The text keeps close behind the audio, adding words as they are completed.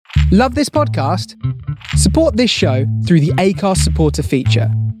Love this podcast? Support this show through the Acast supporter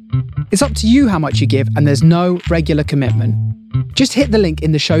feature. It's up to you how much you give, and there's no regular commitment. Just hit the link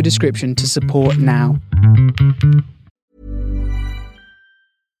in the show description to support now.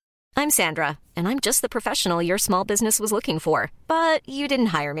 I'm Sandra, and I'm just the professional your small business was looking for. But you didn't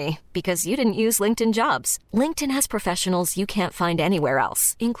hire me because you didn't use LinkedIn Jobs. LinkedIn has professionals you can't find anywhere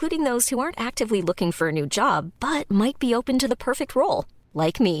else, including those who aren't actively looking for a new job, but might be open to the perfect role,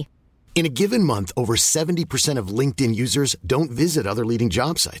 like me. In a given month, over 70% of LinkedIn users don't visit other leading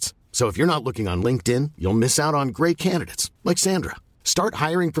job sites. So if you're not looking on LinkedIn, you'll miss out on great candidates like Sandra. Start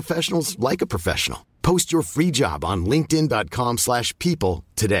hiring professionals like a professional. Post your free job on linkedin.com/people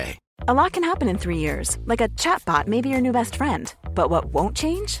today. A lot can happen in 3 years, like a chatbot may be your new best friend. But what won't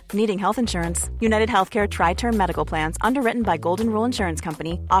change? Needing health insurance. United Healthcare Tri-Term Medical Plans, underwritten by Golden Rule Insurance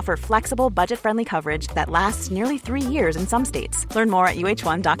Company, offer flexible, budget-friendly coverage that lasts nearly 3 years in some states. Learn more at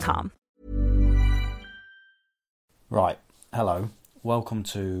uh1.com. Right, hello. Welcome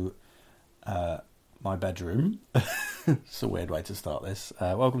to my bedroom. It's a weird way to start this.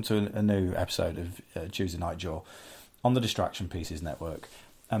 Welcome to a new episode of Tuesday Night Jaw on the Distraction Pieces Network.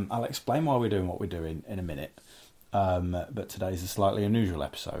 I'll explain why we're doing what we're doing in a minute, but today's a slightly unusual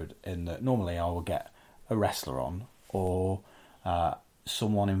episode in that normally I will get a wrestler on or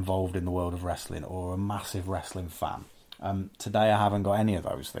someone involved in the world of wrestling or a massive wrestling fan. Today I haven't got any of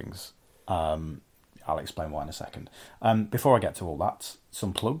those things. I'll explain why in a second. Before I get to all that,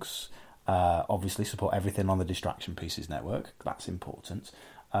 some plugs. Obviously support everything on the Distraction Pieces Network. That's important.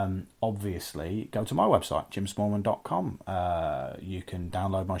 Obviously, go to my website, jimsmallman.com. You can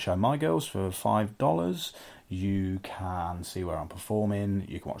download my show, My Girls, for $5. You can see where I'm performing.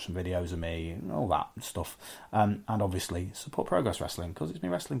 You can watch some videos of me, all that stuff. And obviously, support Progress Wrestling, because it's my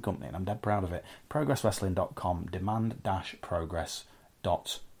wrestling company, and I'm dead proud of it. ProgressWrestling.com,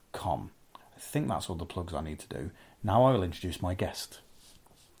 demand-progress.com. I think that's all the plugs I need to do. Now I will introduce my guest.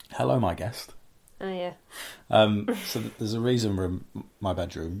 Hello, my guest. Oh, yeah. So there's a reason room, my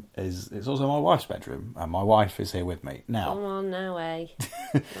bedroom, it's also my wife's bedroom, and my wife is here with me. Now, come on, no way.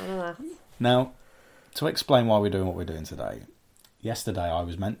 None of that. Now, to explain why we're doing what we're doing today, yesterday I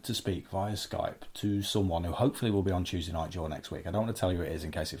was meant to speak via Skype to someone who hopefully will be on Tuesday Night Jaw next week. I don't want to tell you who it is in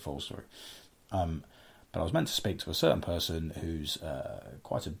case it falls through. But I was meant to speak to a certain person who's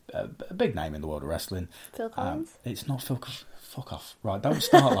quite a big name in the world of wrestling. Phil Collins? It's not Phil Collins. Fuck off. Right, don't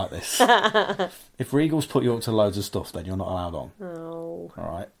start like this. If Regal's put you up to loads of stuff, then you're not allowed on. Oh.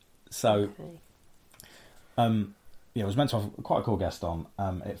 All right. So, okay. I was meant to have quite a cool guest on.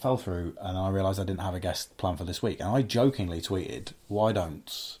 It fell through, and I realised I didn't have a guest planned for this week. And I jokingly tweeted, why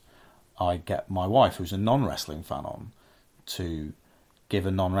don't I get my wife, who's a non-wrestling fan, on to give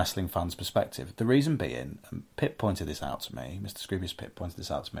a non-wrestling fan's perspective. The reason being, Pip pointed this out to me, Mr. Scroobius Pip pointed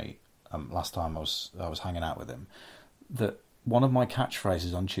this out to me last time I was hanging out with him, that one of my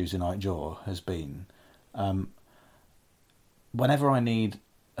catchphrases on Tuesday Night Jaw has been, whenever I need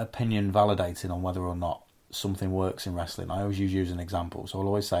opinion validating on whether or not something works in wrestling, I always use an example. So I'll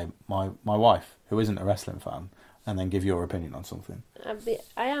always say, my wife, who isn't a wrestling fan, and then give your opinion on something.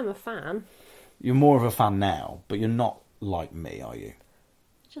 I am a fan. You're more of a fan now, but you're not like me, are you?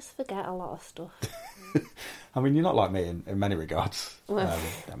 Just forget a lot of stuff. I mean, you're not like me in many regards. Well.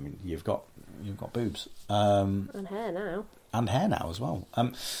 I mean, you've got boobs. And hair now. And hair now as well.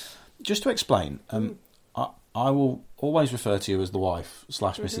 Just to explain, I will always refer to you as the wife /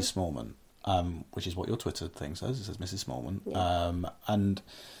 Mrs. Smallman, which is what your Twitter thing says. It says Mrs. Smallman. Yeah.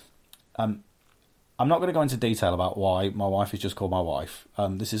 I'm not going to go into detail about why my wife is just called my wife.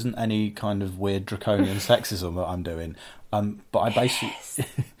 This isn't any kind of weird draconian sexism that I'm doing. But I basically...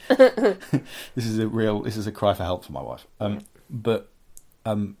 This is a cry for help for my wife. But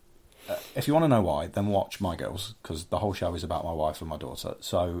if you want to know why, then watch My Girls, because the whole show is about my wife and my daughter.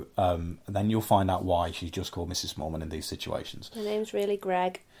 So then you'll find out why she's just called Mrs. Smallman in these situations. My name's really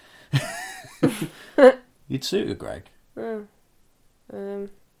Greg. You'd suit a Greg.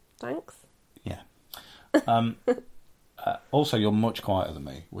 Thanks. Yeah. Also, you're much quieter than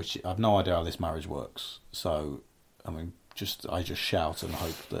me, which I've no idea how this marriage works. So, I mean, I just shout and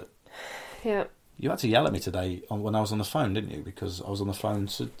hope that... Yeah. You had to yell at me today when I was on the phone, didn't you? Because I was on the phone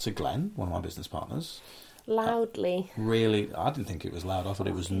to Glenn, one of my business partners. Loudly. Really, I didn't think it was loud. I thought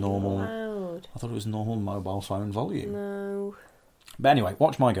it was normal. Loud. I thought it was normal mobile phone volume. No. But anyway,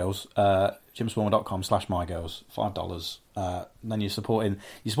 watch My Girls, jimsmallman.com/mygirls, $5. Then you're supporting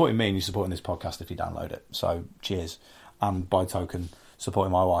me and you're supporting this podcast if you download it. So cheers. And by token,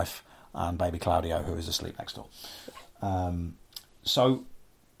 supporting my wife and baby Claudio, who is asleep next door. So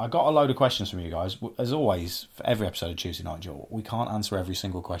I got a load of questions from you guys. As always, for every episode of Tuesday Night Jaw, we can't answer every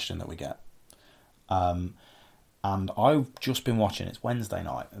single question that we get. And I've just been watching, it's Wednesday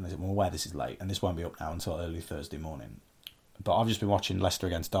night, and I'm aware this is late, and this won't be up now until early Thursday morning. But I've just been watching Leicester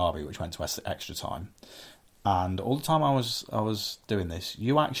against Derby, which went to extra time. And all the time I was doing this,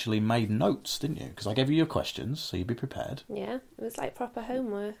 you actually made notes, didn't you? Because I gave you your questions, so you'd be prepared. Yeah, it was like proper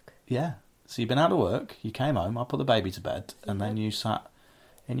homework. Yeah. So you've been out of work, you came home, I put the baby to bed, and then you sat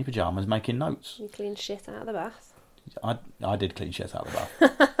in your pyjamas making notes. You cleaned shit out of the bath. I did clean shit out of the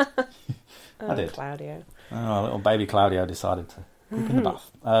bath. I did. Claudio. Oh, little baby Claudio decided to poop in the bath.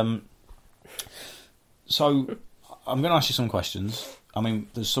 So I'm going to ask you some questions. I mean,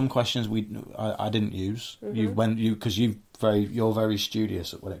 there's some questions I didn't use. Because you're very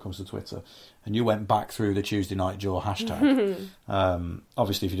studious when it comes to Twitter, and you went back through the Tuesday Night Jaw hashtag.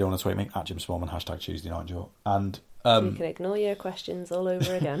 Obviously, if you don't want to tweet me, @JimSmallman, hashtag Tuesday Night Jaw, and you can ignore your questions all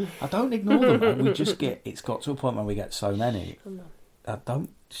over again. I don't ignore them. We just it's got to a point where we get so many. Don't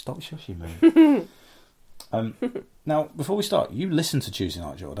stop shushing me. Now, before we start, you listen to Tuesday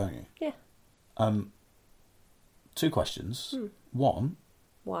Night Jaw, don't you? Yeah. 2 questions. One,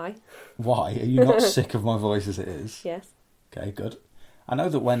 Why? are you not sick of my voice as it is? Yes. Okay, good. I know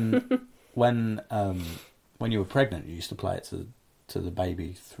that when you were pregnant, you used to play it to the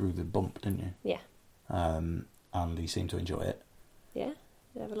baby through the bump, didn't you? Yeah. And he seemed to enjoy it. Yeah.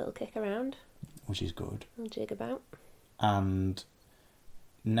 You have a little kick around. Which is good. And jig about. And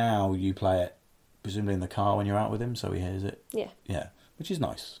now you play it presumably in the car when you're out with him, so he hears it. Yeah. Yeah, which is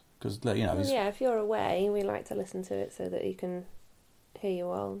nice because yeah, if you're away, we like to listen to it so that he can hear you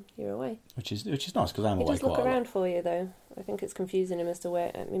while you're away. Which is nice because I'm He away does look quite a lot. around for you though. I think it's confusing him as to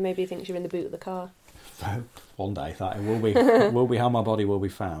where. I mean, maybe he thinks you're in the boot of the car. One day that it will be how my body will be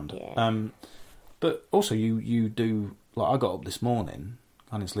found. Yeah. But also you do, like, I got up this morning.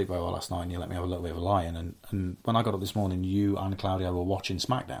 I didn't sleep very well last night, and you let me have a little bit of a lie-in. And when I got up this morning, you and Claudio were watching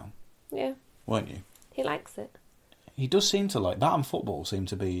SmackDown. Yeah. Weren't you? He likes it. He does seem to like that, and football seem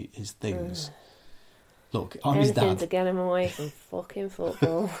to be his things. Look, I'm his Anything dad. to get him away from fucking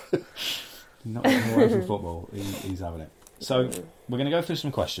football. Not getting away from football. He's having it. So we're going to go through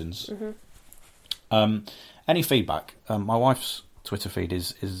some questions. Any feedback? My wife's Twitter feed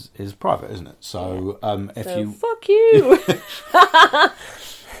is private, isn't it? So Fuck you.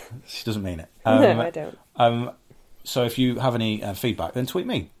 She doesn't mean it. No, I don't. So if you have any feedback, then tweet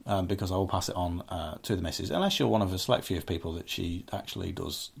me, because I will pass it on to the missus, unless you're one of a select few of people that she actually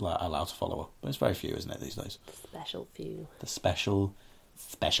does allow to follow her. But it's very few, isn't it, these days? Special few. The special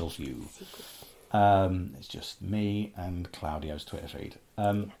few. It's just me and Claudio's Twitter feed.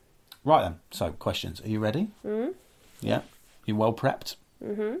 Right then, so questions. Are you ready? Mm-hmm. Yeah? You well prepped?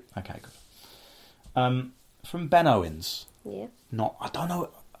 Mm-hmm. Okay, good. From Ben Owens. Yeah. I don't know,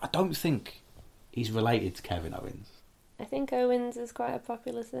 I don't think he's related to Kevin Owens. I think Owens is quite a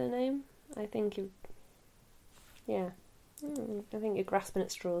popular surname. I think I think you're grasping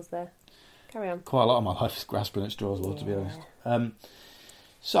at straws there. Carry on. Quite a lot of my life is grasping at straws, to be honest.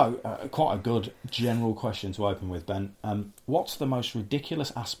 So, quite a good general question to open with, Ben. What's the most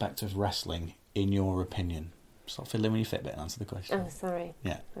ridiculous aspect of wrestling, in your opinion? Stop fiddling with your Fitbit and answer the question. Oh, sorry.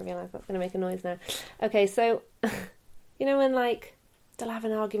 Yeah. I realise that's going to make a noise now. Okay, so, you know when, like, they'll have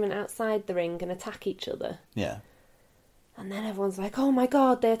an argument outside the ring and attack each other? Yeah. And then everyone's like, oh my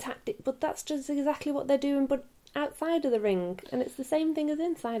god, they attacked it. But that's just exactly what they're doing, but outside of the ring. And it's the same thing as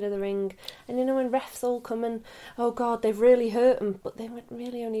inside of the ring. And you know when refs all come and, oh god, they've really hurt them. But they weren't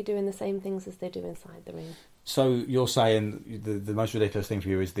really only doing the same things as they do inside the ring. So you're saying the most ridiculous thing for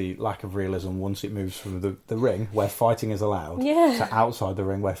you is the lack of realism once it moves from the ring, where fighting is allowed, to outside the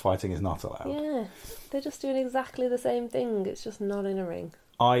ring, where fighting is not allowed. Yeah. They're just doing exactly the same thing. It's just not in a ring.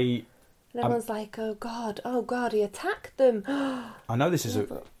 And everyone's like, oh god, he attacked them. I know this is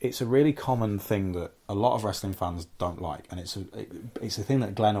it's a really common thing that a lot of wrestling fans don't like, and it's a thing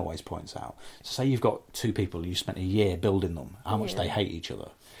that Glenn always points out. So say you've got two people, you spent a year building them, how much they hate each other,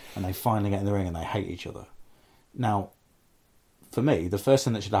 and they finally get in the ring and they hate each other. Now, for me, the first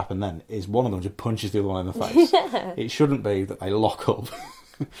thing that should happen then is one of them just punches the other one in the face. Yeah. It shouldn't be that they lock up.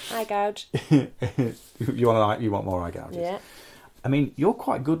 Eye gouge. You want more eye gouges? Yeah. I mean, you're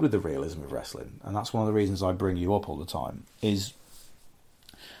quite good with the realism of wrestling, and that's one of the reasons I bring you up all the time.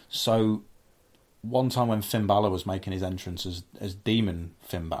 So, one time when Finn Balor was making his entrance as Demon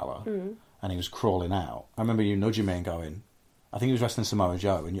Finn Balor, and he was crawling out, I remember you nudging me and going, I think he was wrestling Samoa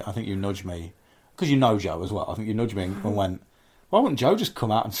Joe, and I think you nudged me, because you know Joe as well, I think you nudged me and went, why wouldn't Joe just come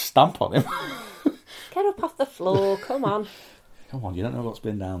out and stamp on him? Get up off the floor, come on. Come on, you don't know what's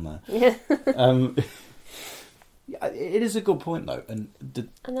been down there. Yeah. It is a good point though, and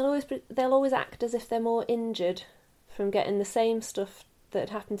they'll always act as if they're more injured from getting the same stuff that had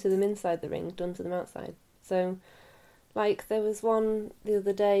happened to them inside the ring done to them outside. So, like, there was one the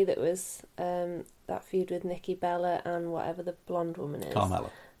other day that was that feud with Nikki Bella and whatever the blonde woman is, Carmella,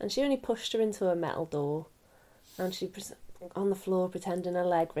 and she only pushed her into a metal door, and she on the floor pretending her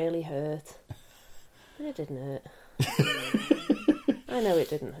leg really hurt. And it didn't hurt. I know it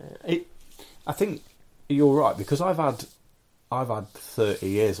didn't hurt. I think you're right, because I've had 30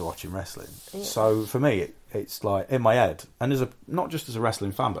 years of watching wrestling. Yeah. So for me, it's like in my head, and not just as a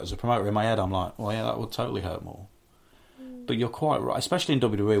wrestling fan, but as a promoter in my head, I'm like, well, yeah, that would totally hurt more. But you're quite right, especially in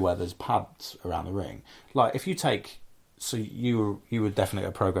WWE where there's pads around the ring. Like if you take, so you were definitely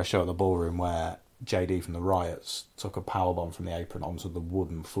at a Progress show at the Ballroom where JD from the Riots took a powerbomb from the apron onto the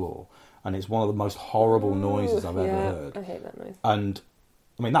wooden floor, and it's one of the most horrible noises I've ever heard. I hate that noise. And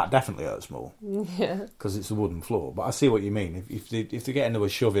I mean, that definitely hurts more. Yeah. Because it's a wooden floor. But I see what you mean. If they get into a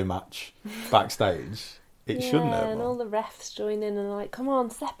shoving match backstage, it shouldn't hurt more. And all the refs join in and are like, come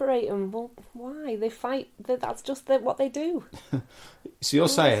on, separate them. Well, why? They fight. That's just what they do. So you're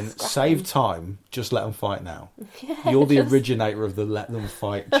saying, save time, just let them fight now. Yeah, you're the originator of the let them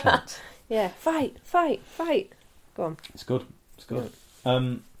fight chant. Yeah, fight. Go on. It's good.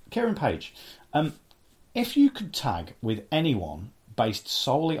 Kieran Page, if you could tag with anyone based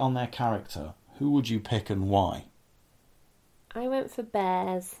solely on their character, who would you pick and why? I went for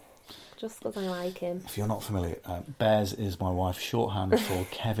Bears, just because I like him. If you're not familiar, Bears is my wife's shorthand for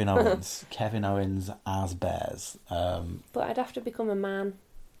Kevin Owens. Kevin Owens as Bears. But I'd have to become a man,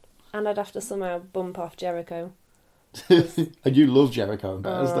 and I'd have to somehow bump off Jericho. And you love Jericho and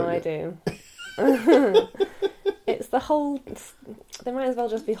Bears, don't you? I do. It's the whole... They might as well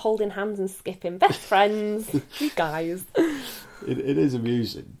just be holding hands and skipping. Best friends, you guys. It is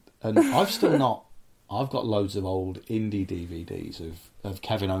amusing. And I've got loads of old indie DVDs of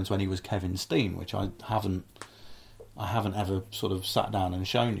Kevin Owens when he was Kevin Steen, which I haven't ever sort of sat down and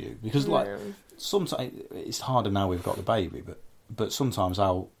shown you. Because, sometimes... It's harder now we've got the baby, but sometimes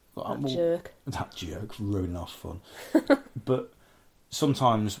that jerk ruining our fun. But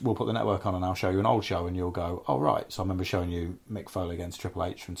sometimes we'll put the network on and I'll show you an old show and you'll go, oh right, so I remember showing you Mick Foley against Triple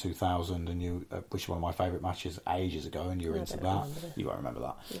H from 2000 and you, which is one of my favourite matches ages ago, and you were into that. You won't remember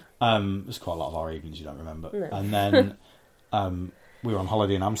that. Yeah. There's quite a lot of our evenings you don't remember. No. And then we were on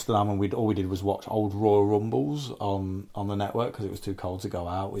holiday in Amsterdam and all we did was watch old Royal Rumbles on the network because it was too cold to go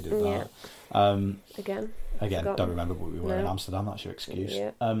out. We did that. Again, don't remember what we were in Amsterdam. That's your excuse.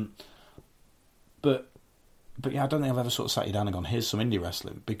 Yeah. But yeah, I don't think I've ever sort of sat you down and gone, here's some indie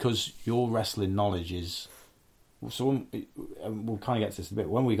wrestling, because your wrestling knowledge is... So we'll kind of get to this a bit.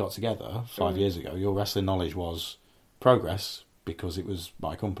 When we got together 5 years ago, your wrestling knowledge was Progress, because it was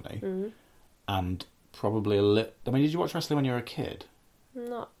my company, and probably a little... I mean, did you watch wrestling when you were a kid?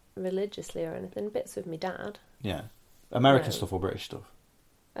 Not religiously or anything. Bits with my dad. Yeah. American stuff or British stuff?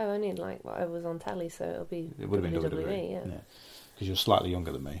 Oh, only like whatever was on telly, so it would have been WWE, yeah. Because you're slightly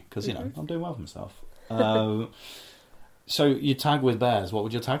younger than me, because, you know, I'm doing well for myself. So you tag with Bears, what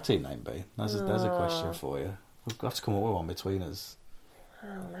would your tag team name be? There's a question for you. We've got to come up with one between us.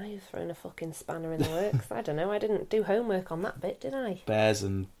 Oh, now you've thrown a fucking spanner in the works. I don't know, I didn't do homework on that bit, did I? Bears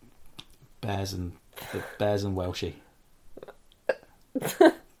and Welshie.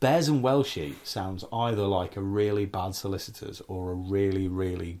 Bears and Welshie sounds either like a really bad solicitors or a really,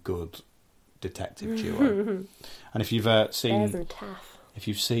 really good detective duo. And if you've seen... Bears and Taff. If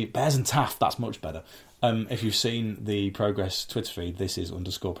you've seen Bears and Taff, that's much better. If you've seen the Progress Twitter feed, this is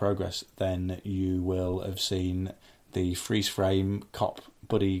 _Progress, then you will have seen the freeze frame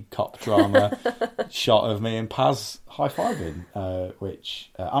buddy cop drama shot of me and Paz high-fiving,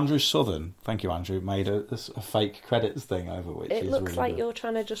 which Andrew Southern, thank you Andrew, made a fake credits thing over, which it is looks really like good. You're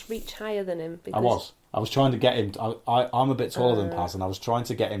trying to just reach higher than him. Because... I was trying to get him... I'm a bit taller than Paz, and I was trying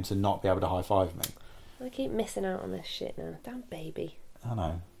to get him to not be able to high-five me. I keep missing out on this shit now. Damn baby. I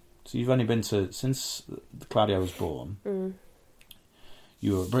know. So you've only been to... Since Claudio was born,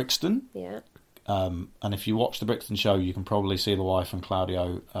 you were at Brixton. Yeah. And if you watch the Brixton show, you can probably see the wife and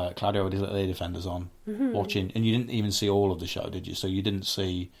Claudio with his little ear defenders on, watching. And you didn't even see all of the show, did you? So you didn't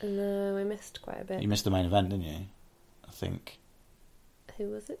see... No, I missed quite a bit. You missed the main event, didn't you? I think. Who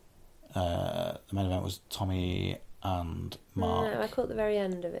was it? The main event was Tommy and Mark. No, I caught the very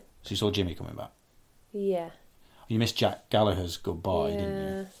end of it. So you saw Jimmy coming back? Yeah. You missed Jack Gallagher's goodbye,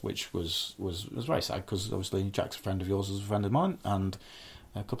 didn't you? Which was very sad, because obviously Jack's a friend of yours, as a friend of mine, and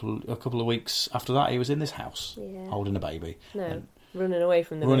a couple of weeks after that he was in this house holding a baby. No, running away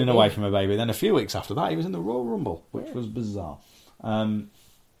from the baby. Running away from a baby. Then a few weeks after that he was in the Royal Rumble, which was bizarre.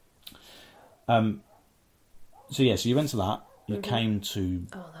 So you went to that. You came to...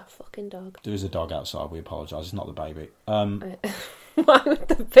 Oh, that fucking dog. There is a dog outside. We apologise. It's not the baby. Why would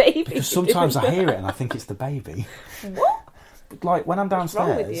the baby? Because sometimes I hear it and I think it's the baby. What? Like when I'm What's wrong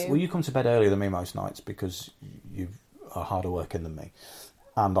with downstairs, you? well, you come to bed earlier than me most nights because you are harder working than me,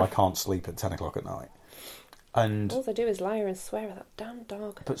 and I can't sleep at 10 o'clock at night. And all I do is lie and swear at that damn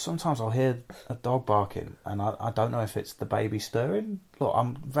dog. but sometimes I'll hear a dog barking, and I don't know if it's the baby stirring. Look,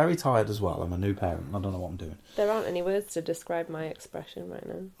 I'm very tired as well. I'm a new parent. I don't know what I'm doing. There aren't any words to describe my expression right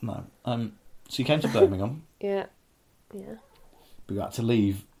now. No. So you came to Birmingham. Yeah. But you had to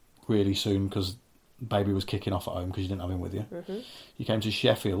leave really soon because baby was kicking off at home because you didn't have him with you. Mm-hmm. You came to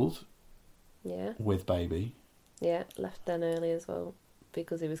Sheffield. Yeah. With baby. Yeah, left then early as well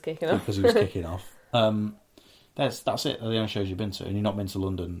because he was kicking off. Because he was kicking off. That's it. They're the only shows you've been to, and you've not been to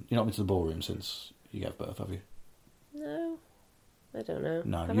London. You've not been to the ballroom since you gave birth, have you? No, I don't know.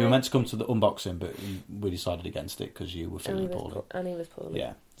 No, Have you were I? meant to come to the unboxing, but we decided against it because you were feeling poorly. And he was poorly.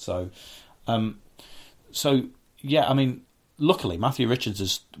 Yeah. So yeah. I mean, luckily Matthew Richards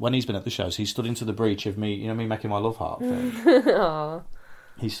is when he's been at the shows, he stood into the breach of me. You know me making my love heart thing. Aww.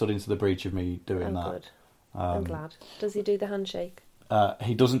 He stood into the breach of me doing I'm that. good. I'm glad. Does he do the handshake?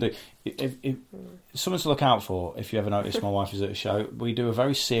 He doesn't do. Something to look out for if you ever notice my wife is at a show. We do a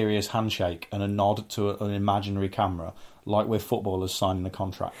very serious handshake and a nod to an imaginary camera, like we're footballers signing a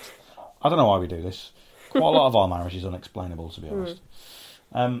contract. I don't know why we do this. Quite a lot of our marriage is unexplainable, to be honest.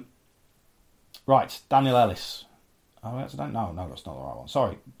 Right, Daniel Ellis. Oh, no, that's not the right one.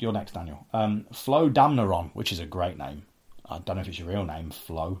 Sorry, you're next, Daniel. Flo Damneron, which is a great name. I don't know if it's your real name,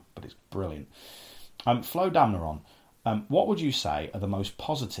 Flo, but it's brilliant. Flo Damneron. What would you say are the most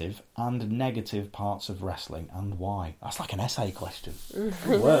positive and negative parts of wrestling and why? That's like an essay question.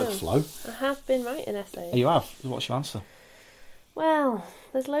 Good work, Flo. I have been writing essays. You have. What's your answer? Well,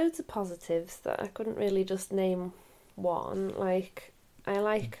 there's loads of positives that I couldn't really just name one. Like, I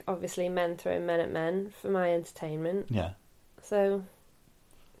like, obviously, men throwing men at men for my entertainment. Yeah. So,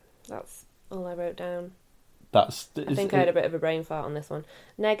 that's all I wrote down. I think I had a bit of a brain fart on this one.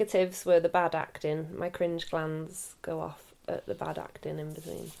 Negatives were the bad acting. My cringe glands go off at the bad acting in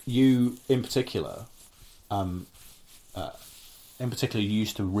between. You, in particular, you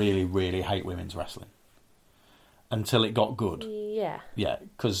used to really, really hate women's wrestling until it got good. Yeah. Yeah,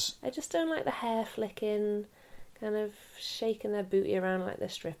 because I just don't like the hair flicking, kind of shaking their booty around like they're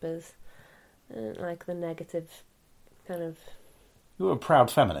strippers. I don't like the negative kind of... you're a proud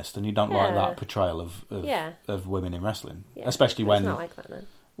feminist and you don't like Yeah. that portrayal of women in wrestling. Yeah. Especially when... It's not like that, no.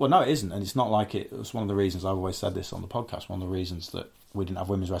 Well, no, it isn't. And it's not like it was one of the reasons, I've always said this on the podcast, one of the reasons that we didn't have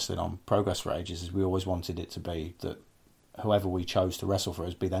women's wrestling on Progress for ages is we always wanted it to be that whoever we chose to wrestle for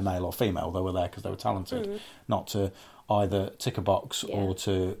us, be they male or female, they were there because they were talented, not to either tick a box or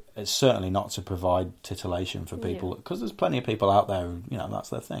to... It's certainly not to provide titillation for people, because there's plenty of people out there who, that's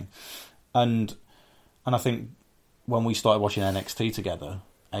their thing. And I think when we started watching NXT together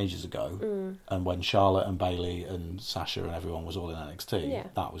ages ago, and when Charlotte and Bayley and Sasha and everyone was all in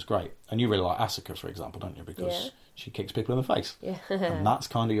NXT, that was great. And you really like Asuka, for example, don't you? Because she kicks people in the face. Yeah. And that's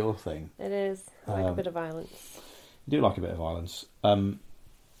kind of your thing. It is. I like a bit of violence. You do like a bit of violence.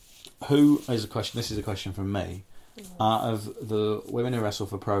 Who is a question? This is a question from me. Out of the women who wrestle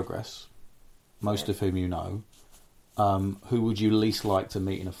for Progress, most of whom you know, who would you least like to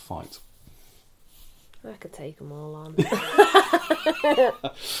meet in a fight? I could take them all on.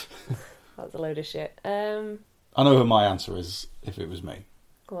 That's a load of shit. I know who my answer is if it was me.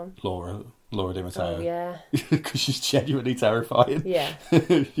 Go on. Laura Di Matteo. Oh, yeah. Because she's genuinely terrifying. Yeah.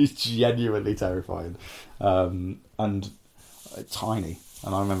 She's genuinely terrifying. And tiny.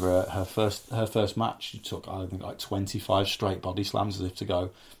 And I remember her first match, she took, I think, like 25 straight body slams as if to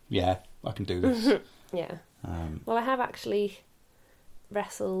go, yeah, I can do this. Yeah. Well, I have actually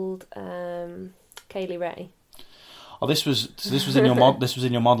wrestled Kaylee Ray. Oh, this was in your this was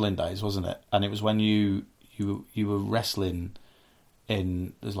in your modelling days, wasn't it? And it was when you were wrestling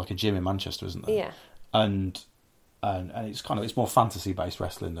in, there's like a gym in Manchester, isn't there? Yeah. And it's more fantasy based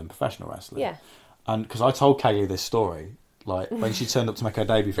wrestling than professional wrestling. Yeah. And because I told Kaylee this story, like when she turned up to make her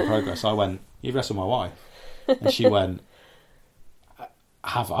debut for Progress, I went, "You've wrestled my wife," and she went,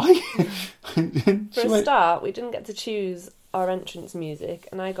 "Have I?" For a start, we didn't get to choose our entrance music,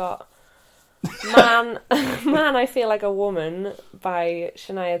 and I got Man, I Feel Like a Woman by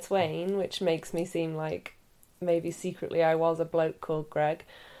Shania Twain, which makes me seem like maybe secretly I was a bloke called Greg.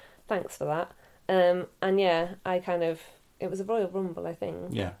 Thanks for that. And yeah, it was a Royal Rumble, I think.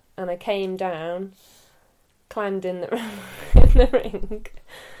 Yeah. And I came down, climbed in the ring,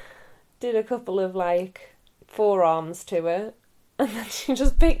 did a couple of like forearms to her, And then she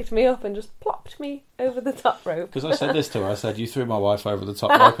just picked me up and just plopped me over the top rope. Because I said this to her. I said, you threw my wife over the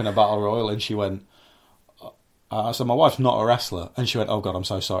top rope in a battle royal, and she went... I said, my wife's not a wrestler. And she went, oh, God, I'm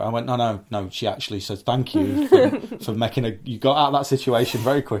so sorry. I went, no. She actually said, thank you for making a... You got out of that situation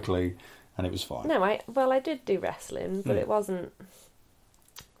very quickly, and it was fine. No, I did do wrestling, but it wasn't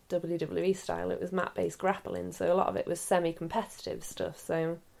WWE style. It was mat-based grappling, so a lot of it was semi-competitive stuff.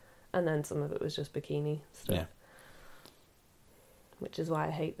 So, and then some of it was just bikini stuff. Yeah. Which is why I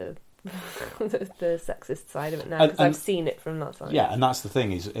hate the sexist side of it now, because I've seen it from that side. Yeah, and that's the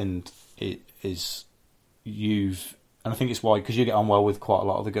thing, you've, and I think it's why, because you get on well with quite a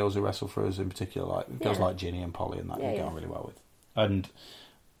lot of the girls who wrestle for us in particular, like girls like Ginny and Polly and that, you get on really well with. And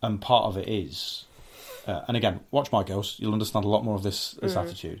part of it is, and again, watch My Girls, you'll understand a lot more of this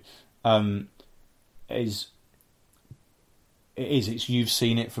attitude. It's you've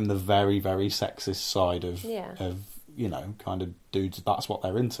seen it from the very, very sexist side of kind of dudes, that's what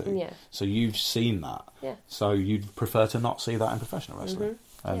they're into. Yeah. So you've seen that. Yeah. So you'd prefer to not see that in professional wrestling.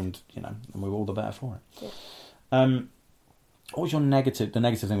 And, and we're all the better for it. Yeah. What was your negative? The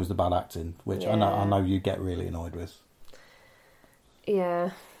negative thing was the bad acting, which I know you get really annoyed with.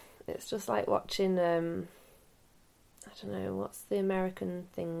 Yeah. It's just like watching, I don't know, what's the American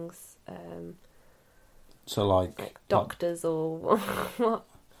things? So like Doctors or what?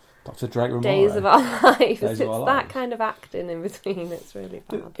 Dr. Drake Ramore. Days of Our Lives. It's that kind of acting in between. It's really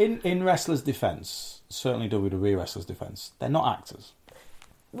bad. In wrestlers' defence, certainly WWE wrestlers' defence, they're not actors.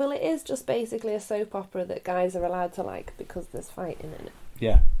 Well, it is just basically a soap opera that guys are allowed to like because there's fighting in it.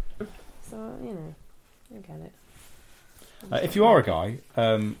 Yeah. So, I get it. If you are a guy,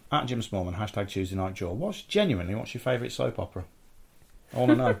 at Jim Smallman, #Tuesday Night Jaw, what's your favourite soap opera? I want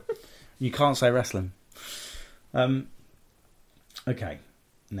to know. You can't say wrestling. Okay,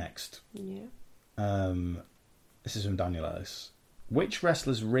 next. Yeah. This is from Daniel Ellis. Which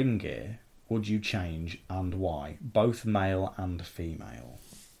wrestler's ring gear would you change and why? Both male and female.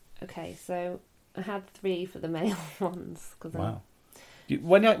 Okay, so I had 3 for the male ones. Wow.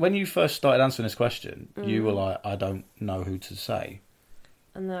 When you first started answering this question, you were like, I don't know who to say.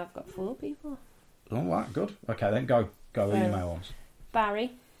 And now I've got 4 people. Oh, wow, good. Okay, then go. Go with your male ones.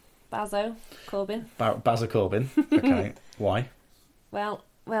 Barry, Bazzo, Corbin. Bazzo Corbin. Okay, why? Well,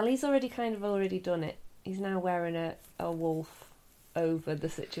 he's already done it. He's now wearing a wolf over the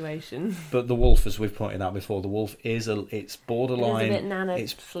situation. But the wolf, as we've pointed out before, the wolf it's borderline. It is a bit Nana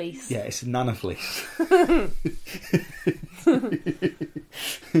fleece. Yeah, it's a Nana fleece.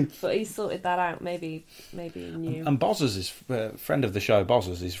 But he's sorted that out. Maybe he knew. And Bozzers is friend of the show.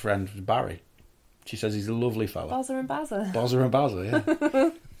 Bozzers, his friend Barry. She says he's a lovely fella. Bozzer and Bazza. Bozzer and Bazza, yeah.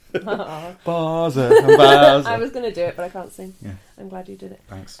 Oh. Bozzer and Bazza. I was going to do it, but I can't sing. Yeah. I'm glad you did it.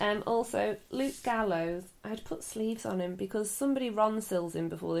 Thanks. Also, Luke Gallows, I'd put sleeves on him because somebody Ronsills him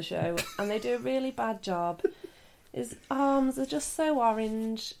before the show, and they do a really bad job. His arms are just so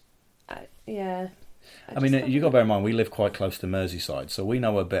orange. You got to bear in mind, we live quite close to Merseyside, so we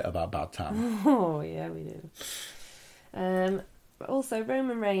know a bit about Bad Town. Oh, yeah, we do. Also,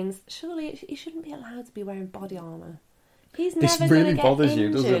 Roman Reigns, surely he shouldn't be allowed to be wearing body armour. He's never really going to get bothers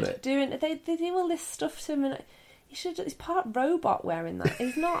injured you, doesn't it? They do all this stuff to him, and he's part robot wearing that.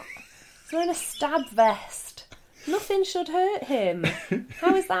 He's wearing a stab vest. Nothing should hurt him.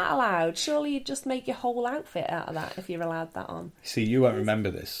 How is that allowed? Surely you'd just make your whole outfit out of that if you're allowed that on. See, you won't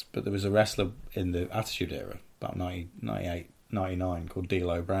remember this, but there was a wrestler in the Attitude Era, about 98, 99, called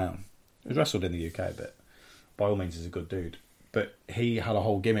D'Lo Brown. He wrestled in the UK a bit. By all means, he's a good dude. But he had a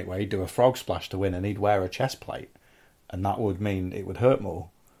whole gimmick where he'd do a frog splash to win, and he'd wear a chest plate, and that would mean it would hurt more.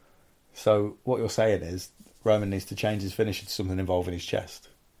 So what you're saying is Roman needs to change his finisher to something involving his chest.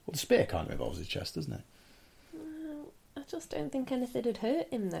 Well, the spear kind of involves his chest, doesn't it? I just don't think anything would hurt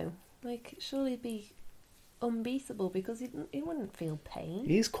him, though. Surely he'd be unbeatable because he wouldn't feel pain.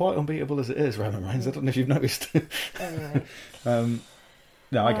 He is quite unbeatable as it is, Roman Reigns. I don't know if you've noticed. Anyway.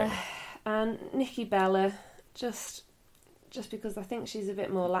 No, I get it. And Nikki Bella, just because I think she's a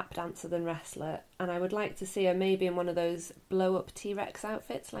bit more lap dancer than wrestler, and I would like to see her maybe in one of those blow-up T-Rex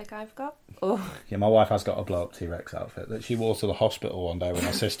outfits like I've got. Oh. Yeah, my wife has got a blow-up T-Rex outfit that she wore to the hospital one day when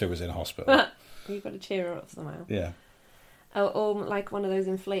her sister was in hospital. You've got to cheer her up somehow. Yeah. Or like one of those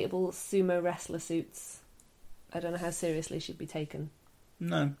inflatable sumo wrestler suits. I don't know how seriously she'd be taken.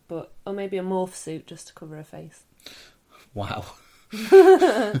 No. Or maybe a morph suit just to cover her face. Wow.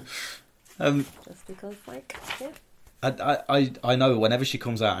 Just because, yeah. I know whenever she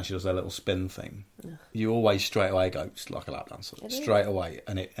comes out and she does her little spin thing, you always straight away go, it's like a lap dancer. Straight away.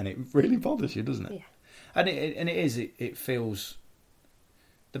 And it really bothers you, doesn't it? Yeah. And it feels...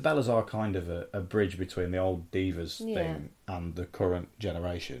 the Bellas are kind of a bridge between the old Divas Yeah. thing and the current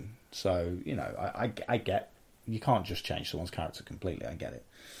generation. So, you know, I get, you can't just change someone's character completely, I get it.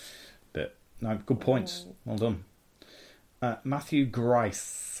 But, no, good points. Well done. Matthew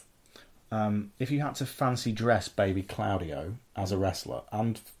Grice. If you had to fancy dress baby Claudio as a wrestler,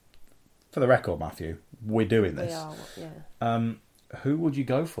 and for the record, Matthew, we're doing this. We are, yeah. Who would you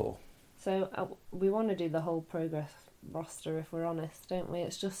go for? So we want to do the whole Progress roster, if we're honest, don't we?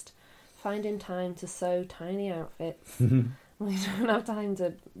 It's just finding time to sew tiny outfits. We don't have time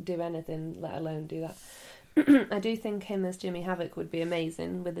to do anything, let alone do that. I do think him as Jimmy Havoc would be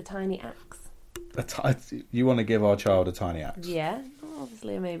amazing with a tiny axe. You want to give our child a tiny axe? Yeah,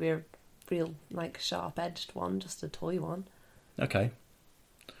 obviously maybe a real, like, sharp-edged one, just a toy one. Okay.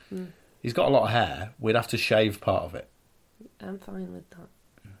 He's got a lot of hair. We'd have to shave part of it. I'm fine with that.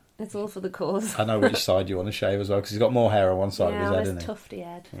 It's all for the cause. I know which side you want to shave as well, because he's got more hair on one side of his head, Yeah, isn't it's he? tufty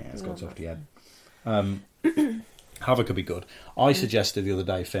head. Yeah, it's got a tufty head. Havoc could be good. I suggested the other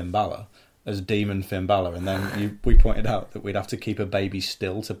day Finn Balor as Demon Finn Balor, and then we pointed out that we'd have to keep a baby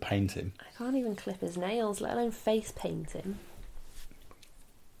still to paint him. I can't even clip his nails, let alone face paint him.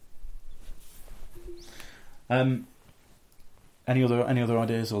 Any other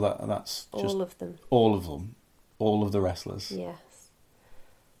ideas, or that's just All of them. all of them, all of the wrestlers? Yes.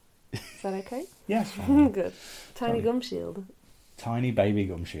 Is that okay? Yes. Fine. Good. Tiny gum shield. Tiny baby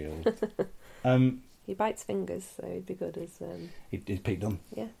gum shield. He bites fingers, so he'd be good as... He's Pete Dunne.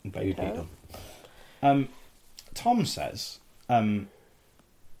 Yeah. Baby good Pete help. Dunne. Tom says,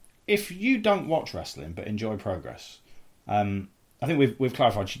 if you don't watch wrestling but enjoy Progress, I think we've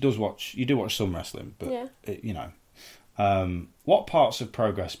clarified. You do watch some wrestling, but Yeah. what parts of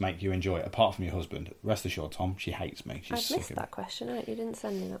Progress make you enjoy it apart from your husband? Rest assured, Tom, she hates me. She's I've sick missed of that question out. You didn't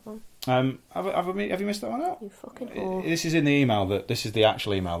send me that one. Have you missed that one out? You fucking whore. This is in the email this is the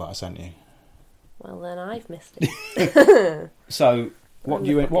actual email that I sent you. Well, then I've missed it. So, what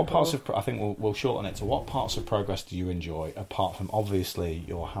fucking parts whore. of I think we'll shorten it to what parts of Progress do you enjoy apart from obviously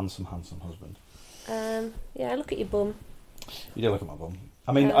your handsome husband? Yeah, look at your bum. You do look at my bum.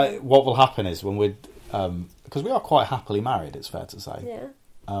 I mean, what will happen is when we're because we are quite happily married, it's fair to say. Yeah.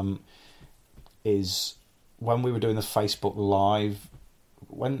 Is when we were doing the Facebook Live,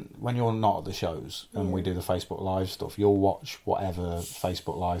 when you're not at the shows and we do the Facebook Live stuff, you'll watch whatever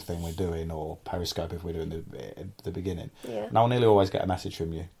Facebook Live thing we're doing, or Periscope if we're doing the beginning. Yeah. And I'll nearly always get a message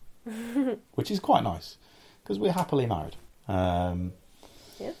from you, which is quite nice because we're happily married. Yeah.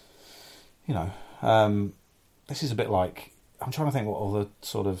 You know, this is a bit like, I'm trying to think what other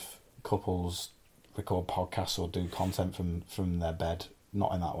sort of couples record podcasts or do content from their bed.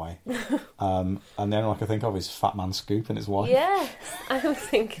 Not in that way. And the only one I can think of is Fat Man Scoop and his wife. Yeah, I was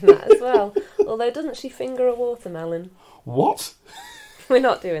thinking that as well. Although, doesn't she finger a watermelon? What? We're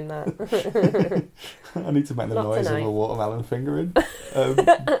not doing that. I need to make the Not noise tonight. of a watermelon fingering.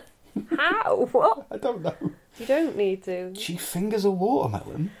 How? What? I don't know. You don't need to. She fingers a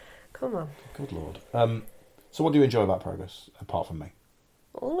watermelon? Come on. Good Lord. So what do you enjoy about Progress, apart from me?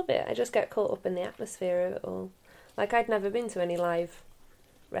 All of it. I just get caught up in the atmosphere of it all. Like, I'd never been to any live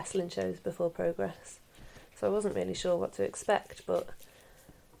wrestling shows before Progress, so I wasn't really sure what to expect, but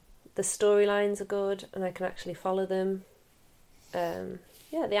the storylines are good and I can actually follow them.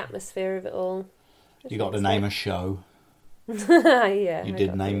 Yeah, the atmosphere of it all. You got to name a show. Yeah, You I did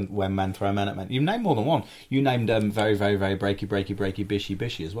got name When Men Throw Men at Men. You named more than one. You named Very, Very, Very Breaky, Breaky, Breaky, Bishy,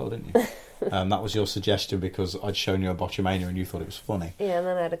 Bishy as well, didn't you? That was your suggestion because I'd shown you a Botchamania and you thought it was funny. Yeah, and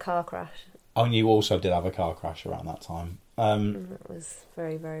then I had a car crash. Oh, and you also did have a car crash around that time. And that was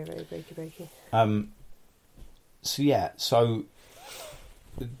very, very, very breaky. So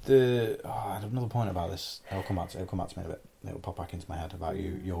I had another point about this. It'll come back to me in a bit. It'll pop back into my head about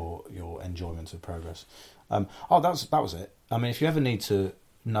your enjoyment of Progress. That was it. I mean, if you ever need to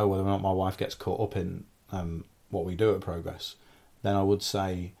know whether or not my wife gets caught up in what we do at Progress, then I would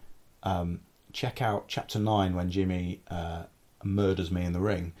say check out Chapter 9 when Jimmy murders me in the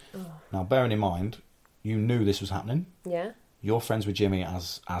ring. Oh. Now, bearing in mind, you knew this was happening. Yeah. You're friends with Jimmy,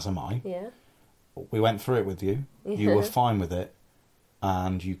 as am I. Yeah. We went through it with you. Yeah. You were fine with it,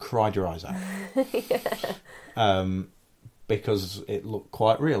 and you cried your eyes out. Yeah. Because it looked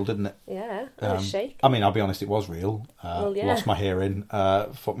quite real, didn't it? Yeah, I was shaking. I mean, I'll be honest, it was real. Well, yeah. Lost my hearing,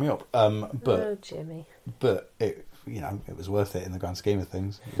 fucked me up. But oh, Jimmy. But it was worth it in the grand scheme of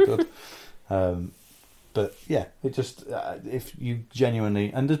things. It was good. But yeah, it just if you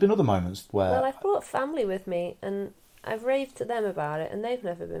genuinely, and there's been other moments where. Well, I've brought family with me, and I've raved to them about it, and they've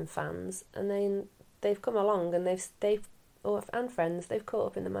never been fans, and then they've come along, and and friends, they've caught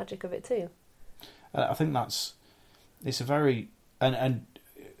up in the magic of it too. I think it's a very and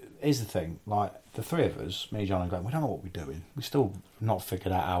here's the thing, like, the three of us, me, John and Glenn, we don't know what we're doing. We've still not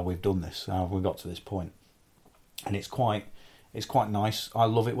figured out how we've done this, how we got to this point. And it's quite nice. I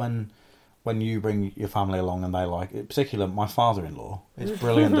love it when you bring your family along and they like it. Particularly my father-in-law. It's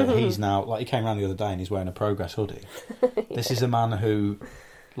brilliant that he's now, like, he came around the other day and he's wearing a Progress hoodie. Yeah. This is a man who,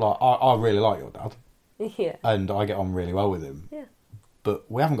 like, I really like your dad. Yeah. And I get on really well with him. Yeah. But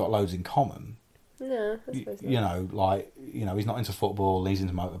we haven't got loads in common. No, I suppose not. You know, like, you know, he's not into football, he's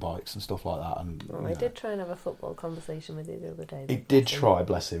into motorbikes and stuff like that. And well, I did try and have a football conversation with you the other day. He did try,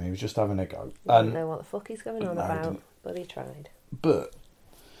 bless him. He was just having a go. I don't know what the fuck he's going on about, but he tried. But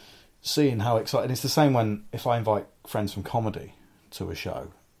seeing how excited... It's the same when, if I invite friends from comedy to a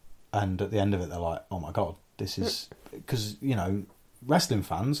show, and at the end of it they're like, oh my God, this is... Because, you know, wrestling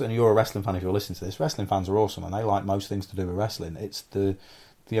fans, and you're a wrestling fan if you're listening to this, wrestling fans are awesome and they like most things to do with wrestling. It's the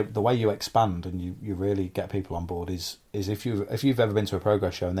way you expand and you really get people on board is if you've ever been to a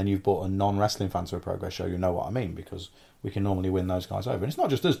Progress show and then you've brought a non-wrestling fan to a Progress show, you know what I mean, because we can normally win those guys over. And it's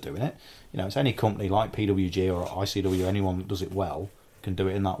not just us doing it, you know, it's any company like PWG or ICW, anyone that does it well can do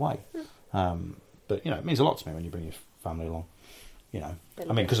it in that way. But, you know, it means a lot to me when you bring your family along, you know.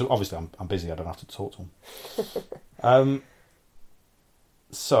 I mean, because obviously I'm busy, I don't have to talk to them.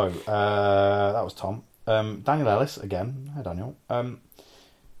 So, that was Tom. Daniel Ellis, again. Hi, Daniel.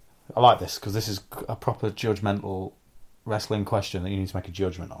 I like this, because this is a proper judgmental wrestling question that you need to make a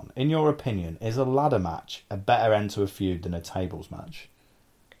judgment on. In your opinion, is a ladder match a better end to a feud than a tables match?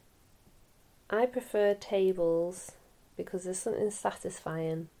 I prefer tables, because there's something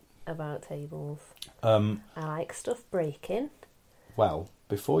satisfying about tables. I like stuff breaking. Well,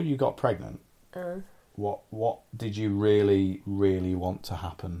 before you got pregnant, what did you really, really want to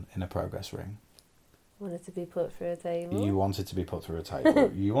happen in a Progress ring? Wanted to be put through a table. You wanted to be put through a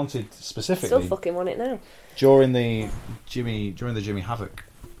table. You wanted specifically... Still fucking want it now. During the Jimmy Havoc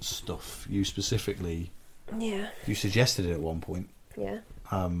stuff, you specifically... Yeah. You suggested it at one point. Yeah.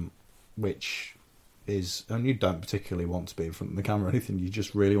 Which is... And you don't particularly want to be in front of the camera or anything. You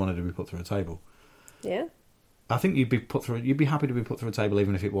just really wanted to be put through a table. Yeah. I think you'd be happy to be put through a table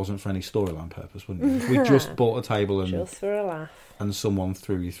even if it wasn't for any storyline purpose, wouldn't you? If we just bought a table and... Just for a laugh. And someone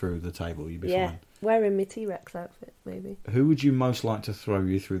threw you through the table, you'd be fine. Wearing my T-Rex outfit, maybe. Who would you most like to throw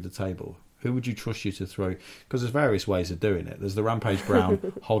you through the table? Who would you trust you to throw? Because there's various ways of doing it. There's the Rampage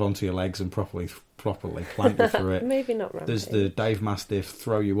Brown, hold onto your legs and properly plank you through it. Maybe not Rampage. There's the Dave Mastiff,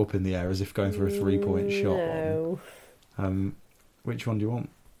 throw you up in the air as if going for a 3-point shot. No. Which one do you want?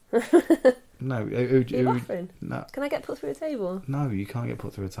 No. No. Can I get put through a table? No, you can't get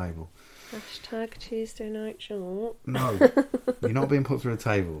put through a table. Hashtag Tuesday night short. No, you're not being put through a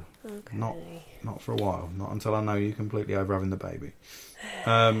table. Okay. Not for a while. Not until I know you're completely over having the baby.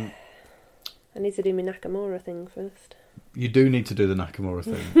 I need to do my Nakamura thing first. You do need to do the Nakamura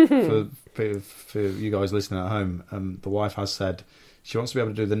thing. for you guys listening at home, the wife has said she wants to be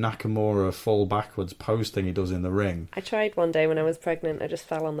able to do the Nakamura fall backwards pose thing he does in the ring. I tried one day when I was pregnant. I just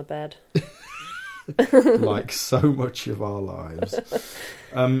fell on the bed. Like so much of our lives.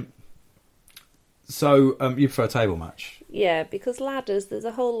 So you prefer a table match? Yeah, because ladders, there's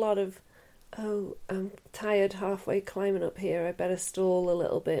a whole lot of, I'm tired halfway climbing up here, I better stall a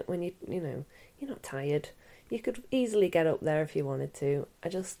little bit when you know, you're not tired. You could easily get up there if you wanted to. I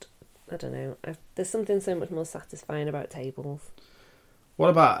don't know. There's something so much more satisfying about tables. What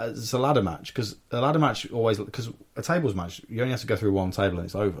about it's a ladder match? Because a ladder match because a tables match, you only have to go through one table and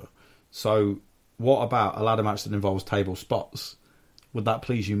it's over. So what about a ladder match that involves table spots? Would that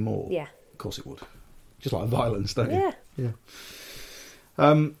please you more? Yeah. Of course it would. Just like violence, don't you? Yeah.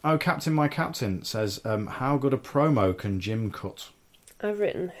 Oh, Captain, my captain says, how good a promo can Jim cut? I've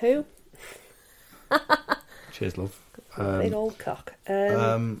written who? Cheers, love. Big old cock.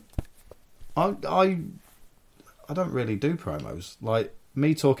 I don't really do promos. Like,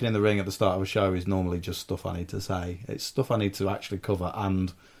 me talking in the ring at the start of a show is normally just stuff I need to say. It's stuff I need to actually cover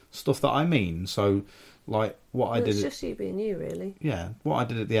and stuff that I mean. So, like, It's just you being you, really. Yeah, what I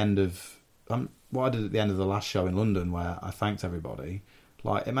did at the end of the last show in London, where I thanked everybody,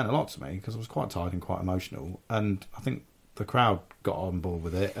 like, it meant a lot to me because I was quite tired and quite emotional, and I think the crowd got on board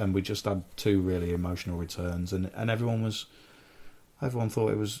with it, and we just had 2 really emotional returns, and everyone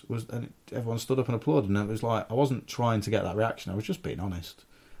thought it was and everyone stood up and applauded, and it was like, I wasn't trying to get that reaction, I was just being honest.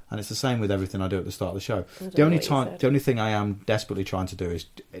 And it's the same with everything I do at the start of the show. The only thing I am desperately trying to do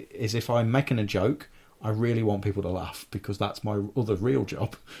is if I'm making a joke, I really want people to laugh, because that's my other real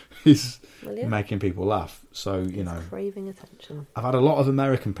job, is making people laugh. So, you know, craving attention. I've had a lot of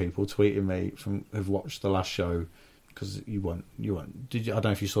American people tweeting me who've watched the last show, because you weren't. Did you? I don't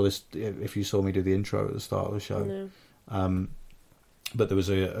know if you saw this. If you saw me do the intro at the start of the show. No. But there was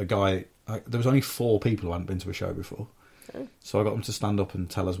a guy. There was only 4 people who hadn't been to a show before, so I got them to stand up and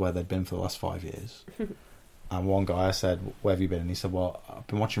tell us where they'd been for the last 5 years. And one guy, I said, "Where have you been?" And he said, "Well, I've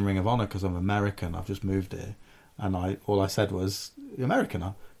been watching Ring of Honor because I'm American. I've just moved here." And all I said was, "You're American?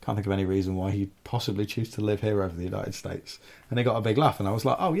 I can't think of any reason why he'd possibly choose to live here over the United States." And he got a big laugh, and I was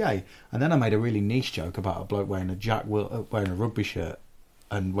like, "Oh, yay!" And then I made a really niche joke about a bloke wearing a rugby shirt,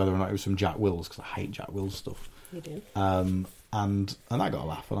 and whether or not it was from Jack Wills, because I hate Jack Wills stuff. You do. And that got a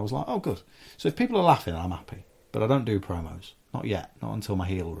laugh, and I was like, "Oh, good." So if people are laughing, I'm happy. But I don't do promos, not yet, not until my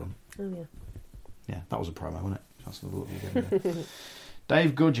heel run. Oh yeah. Yeah, that was a promo, wasn't it? That's the look you gave me.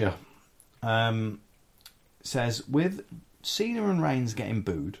 Dave Goodger says, with Cena and Reigns getting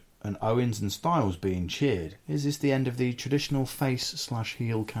booed and Owens and Styles being cheered, is this the end of the traditional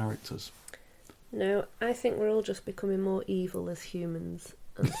face/heel characters? No, I think we're all just becoming more evil as humans,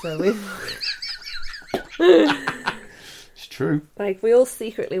 and so we've It's true. like we all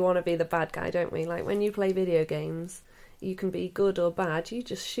secretly want to be the bad guy, don't we? Like when you play video games, you can be good or bad. You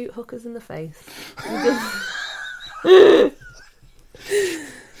just shoot hookers in the face.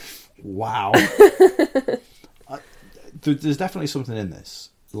 Wow. There's definitely something in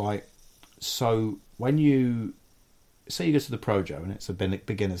this. Like, so when you say you go to the Projo and it's a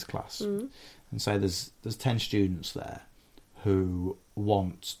beginner's class, and say there's 10 students there who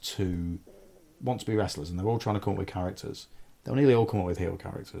want to be wrestlers, and they're all trying to come up with characters. They'll nearly all come up with heel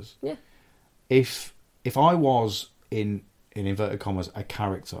characters. Yeah. If I was in inverted commas a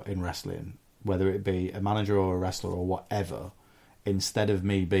character in wrestling, whether it be a manager or a wrestler or whatever, instead of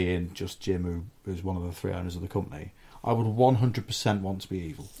me being just Jim, who's one of the 3 owners of the company, I would 100% want to be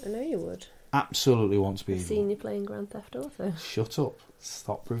evil. I know you would. Absolutely want to be evil. I've seen you playing Grand Theft Auto. Shut up.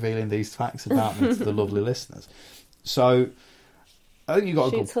 Stop revealing these facts about me to the lovely listeners. So, I think you've got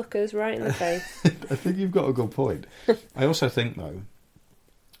Shoots hookers right in the face. I think you've got a good point. I also think, though,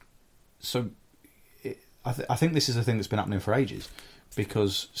 I think this is a thing that's been happening for ages,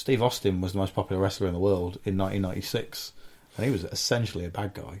 because Steve Austin was the most popular wrestler in the world in 1996, and he was essentially a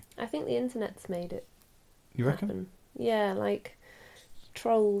bad guy. I think the internet's made it. You reckon? Happen. Yeah, like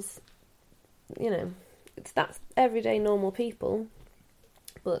trolls. That's everyday normal people,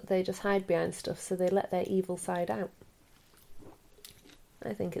 but they just hide behind stuff, so they let their evil side out.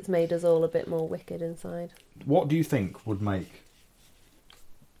 I think it's made us all a bit more wicked inside. What do you think would make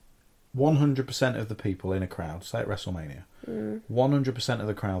 100% of the people in a crowd, say at WrestleMania, 100% of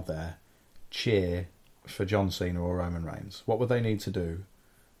the crowd there cheer for John Cena or Roman Reigns? What would they need to do,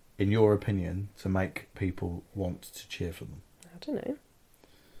 in your opinion, to make people want to cheer for them? I don't know.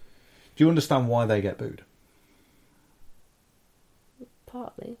 Do you understand why they get booed?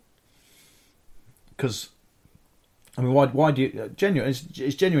 Partly. Because, I mean, why do you genuine?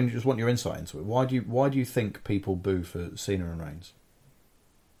 It's genuine. You just want your insight into it. Why do you think people boo for Cena and Reigns?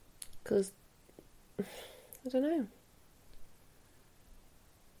 Because I don't know.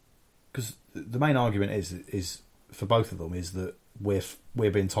 Because the main argument is for both of them is that we're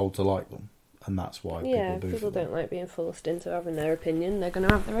being told to like them, and that's why people boo. People for them. don't like being forced into having their opinion. They're going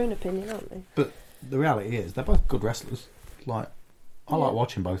to have their own opinion, aren't they? But the reality is, they're both good wrestlers. Like, I like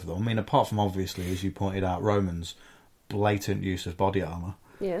watching both of them. I mean, apart from obviously, as you pointed out, Roman's blatant use of body armour.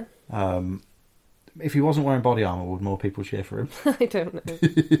 Yeah. If he wasn't wearing body armour, would more people cheer for him? I don't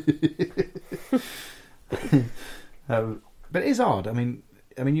know. But it is hard. I mean,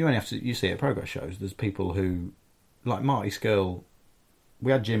 you only have to. You see it at progress shows. There's people who, like Marty Scurll.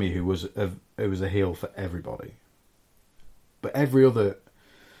 We had Jimmy, who was a heel for everybody. But every other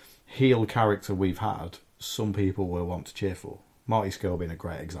heel character we've had, some people will want to cheer for. Marty Scurll being a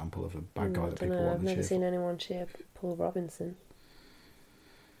great example of a bad guy that people want to cheer for. I've never seen anyone cheer Paul Robinson.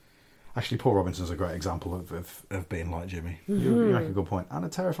 Actually, Paul Robinson's a great example of being like Jimmy. You make a good point. And a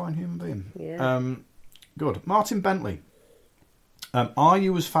terrifying human being. Yeah. Good. Martin Bentley. Are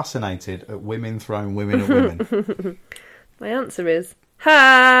you as fascinated at women throwing women at women? My answer is,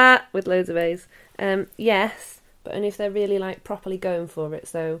 ha! With loads of A's. Yes, but only if they're really, like, properly going for it.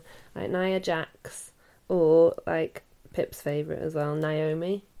 So, like, Nia Jax, or, like, Pip's favourite as well,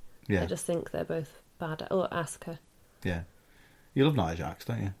 Naomi. Yeah. I just think they're both bad. Or Asuka. Yeah. You love Nia Jax,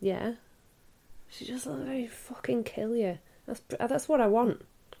 don't you? Yeah. She just looks very fucking kill you. That's what I want.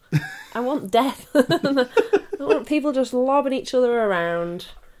 I want death. I want people just lobbing each other around.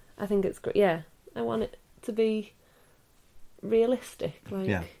 I think it's great. Yeah. I want it to be realistic. Like,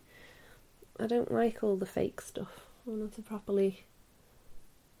 yeah. I don't like all the fake stuff. I want them to properly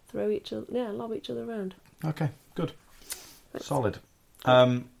lob each other around. Okay, good. Thanks. Solid.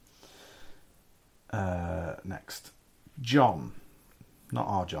 Next. John. Not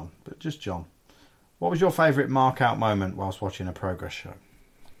our John, but just John. What was your favourite mark-out moment whilst watching a Progress show?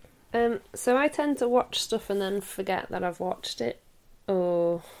 So I tend to watch stuff and then forget that I've watched it,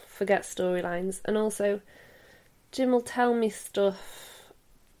 or forget storylines. And also, Jim will tell me stuff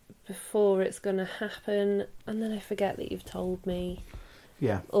before it's going to happen, and then I forget that you've told me.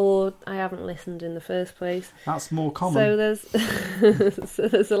 Yeah. Or I haven't listened in the first place. That's more common. So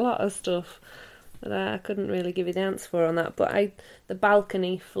there's a lot of stuff that I couldn't really give you the answer for on that. But the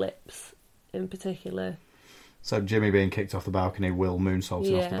balcony flips in particular. So Jimmy being kicked off the balcony, Will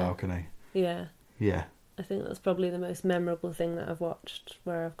moonsaulting off the balcony. Yeah. Yeah. I think that's probably the most memorable thing that I've watched,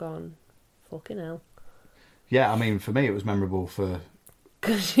 where I've gone, fucking hell. Yeah, I mean, for me it was memorable for...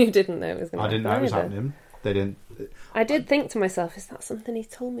 Because you didn't know it was going to happen. I didn't know it was happening. They didn't... I did think to myself, is that something he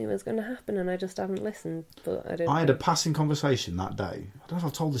told me was going to happen and I just haven't listened? But I didn't. I had a passing conversation that day. I don't know if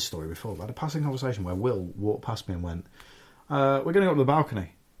I've told this story before, but I had a passing conversation where Will walked past me and went, we're going to go up to the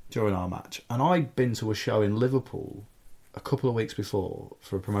balcony during our match. And I'd been to a show in Liverpool a couple of weeks before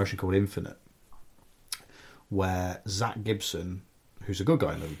for a promotion called Infinite, where Zach Gibson, who's a good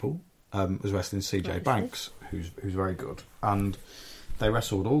guy in Liverpool, was wrestling CJ Banks, who's very good. And they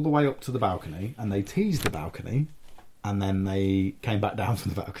wrestled all the way up to the balcony, and they teased the balcony, and then they came back down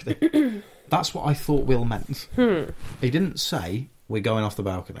from the balcony. That's what I thought Will meant. He didn't say, we're going off the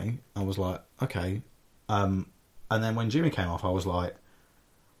balcony. I was like, okay. And then when Jimmy came off, I was like,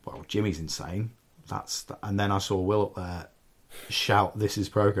 well, Jimmy's insane. And then I saw Will up there shout, "This is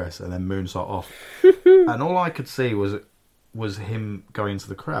Progress," and then moonsault off. And all I could see was him going into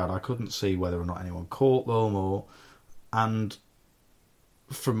the crowd. I couldn't see whether or not anyone caught them and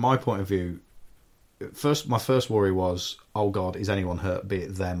from my point of view, my first worry was, oh God, is anyone hurt, be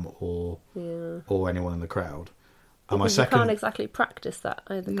it them or anyone in the crowd? And my second, you can't exactly practice that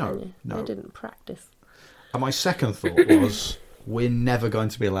either, can you? No. I didn't practice. And my second thought was, we're never going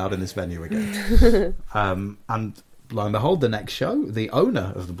to be allowed in this venue again. And lo and behold, the next show, the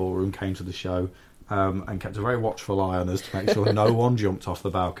owner of the ballroom came to the show and kept a very watchful eye on us to make sure no one jumped off the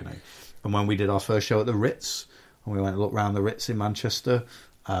balcony. And when we did our first show at the Ritz, and we went and looked round the Ritz in Manchester,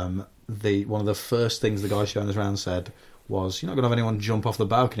 one of the first things the guy showing us around said was, "You're not going to have anyone jump off the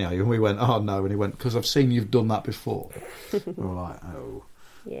balcony, are you?" And we went, "Oh no," and he went, "Because I've seen you've done that before." We were like, "Oh."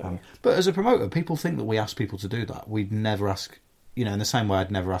 Yeah. But as a promoter, people think that we ask people to do that. We'd never ask, in the same way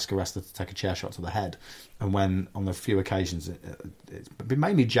I'd never ask a wrestler to take a chair shot to the head. And when, on the few occasions, it's been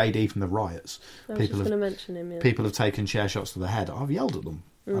mainly JD from the Riots. I was just going to mention him, yeah. People have taken chair shots to the head. I've yelled at them.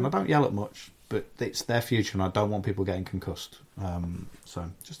 And I don't yell at much, but it's their future and I don't want people getting concussed.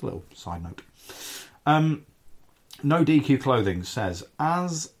 So, just a little side note. No DQ Clothing says,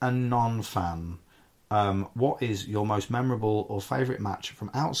 as a non-fan, what is your most memorable or favourite match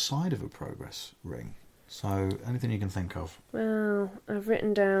from outside of a Progress ring? So, anything you can think of? Well, I've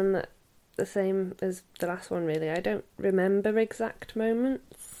written down that the same as the last one, really. I don't remember exact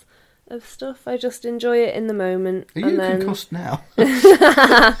moments of stuff. I just enjoy it in the moment. Are you concussed now?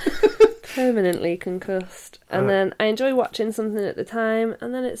 Permanently concussed. And then I enjoy watching something at the time,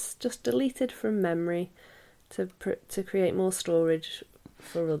 and then it's just deleted from memory to create more storage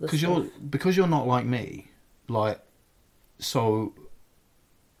for other stuff. Because you're not like me, so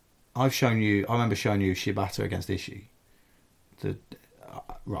I remember showing you Shibata against Ishii.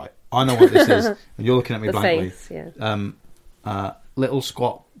 Right, I know what this is, and you're looking at me blankly. Face, yeah. Little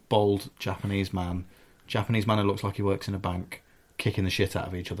squat, bald Japanese man who looks like he works in a bank, kicking the shit out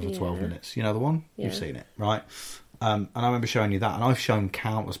of each other for 12 minutes. You know the one? Yeah. You've seen it, right? And I remember showing you that, and I've shown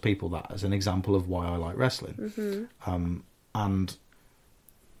countless people that as an example of why I like wrestling. Mm-hmm. And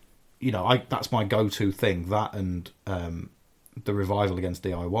that's my go-to thing. That and the revival against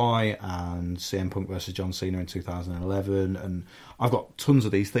DIY and CM Punk versus John Cena in 2011, and I've got tons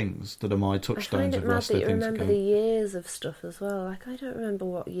of these things that are my touchstones of wrestling. I find it mad that you remember the years of stuff as well. I don't remember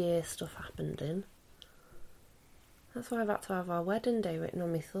what year stuff happened in. That's why I've had to have our wedding day written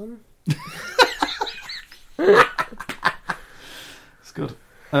on my thumb. It's good.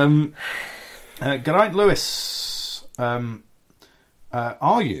 Geraint Lewis,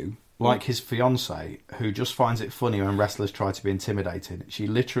 are you like his fiancée, who just finds it funny when wrestlers try to be intimidating? She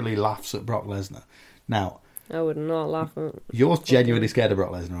literally laughs at Brock Lesnar. Now, I would not laugh at... You're genuinely scared of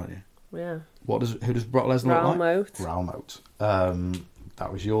Brock Lesnar, aren't you? Yeah. Who does Brock Lesnar look like? Raoul Moat.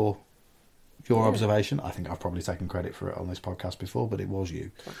 That was your observation. I think I've probably taken credit for it on this podcast before, but it was you.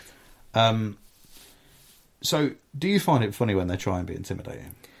 So, do you find it funny when they try and be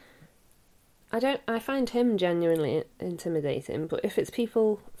intimidating? I find him genuinely intimidating, but if it's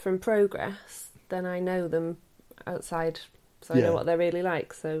people from Progress, then I know them outside, so I know what they're really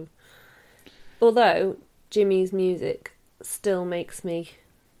like. So, although Jimmy's music still makes me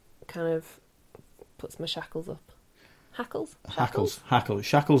kind of puts my shackles up. Hackles? Hackles.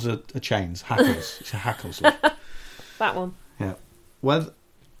 Shackles are chains. Hackles. It's a hackles. That one. Yeah. Well,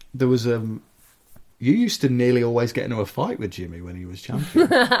 there was you used to nearly always get into a fight with Jimmy when he was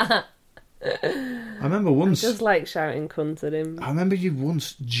champion. I remember once. Just like shouting cunt at him. I remember you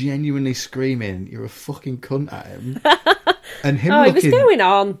once genuinely screaming, "You're a fucking cunt" at him, and him. He was going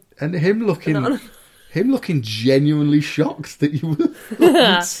on, and him looking genuinely shocked that you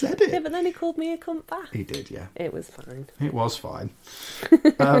had said it. Yeah, but then he called me a cunt back. He did, yeah. It was fine. It was fine.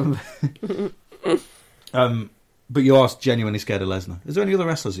 But you are genuinely scared of Lesnar. Is there any other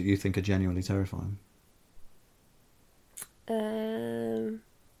wrestlers that you think are genuinely terrifying? Nia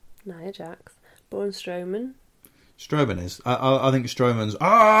Jax, Braun Strowman. Strowman is. I think Strowman's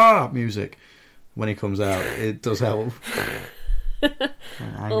music when he comes out, it does help.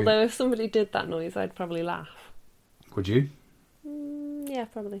 Although if somebody did that noise, I'd probably laugh. Would you? Yeah,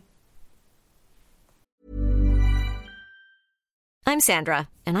 probably. I'm Sandra,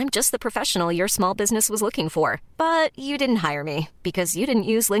 and I'm just the professional your small business was looking for. But you didn't hire me because you didn't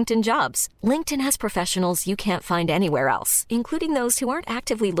use LinkedIn Jobs. LinkedIn has professionals you can't find anywhere else, including those who aren't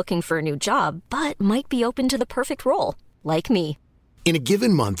actively looking for a new job, but might be open to the perfect role, like me. In a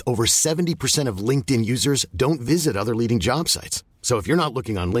given month, over 70% of LinkedIn users don't visit other leading job sites. So if you're not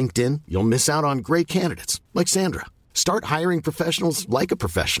looking on LinkedIn, you'll miss out on great candidates like Sandra. Start hiring professionals like a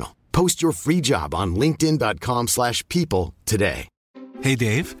professional. Post your free job on linkedin.com/people today. Hey,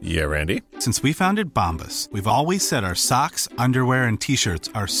 Dave. Yeah, Randy. Since we founded Bombas, we've always said our socks, underwear, and T-shirts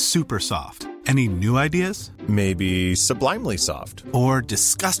are super soft. Any new ideas? Maybe sublimely soft. Or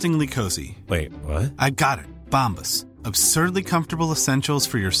disgustingly cozy. Wait, what? I got it. Bombas. Absurdly comfortable essentials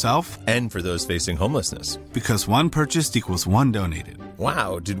for yourself and for those facing homelessness. Because one purchased equals one donated.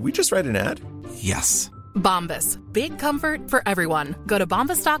 Wow, did we just write an ad? Yes. Bombas. Big comfort for everyone. Go to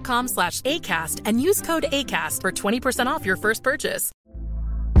bombas.com/ACAST and use code ACAST for 20% off your first purchase.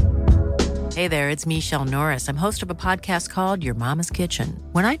 Hey there, it's Michelle Norris. I'm host of a podcast called Your Mama's Kitchen.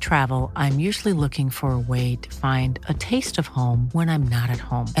 When I travel, I'm usually looking for a way to find a taste of home when I'm not at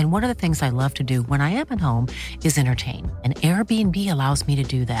home. And one of the things I love to do when I am at home is entertain. And Airbnb allows me to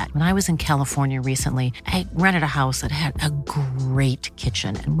do that. When I was in California recently, I rented a house that had a great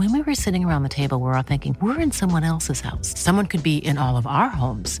kitchen. And when we were sitting around the table, we were all thinking, we're in someone else's house. Someone could be in all of our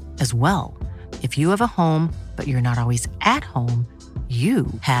homes as well. If you have a home, but you're not always at home, you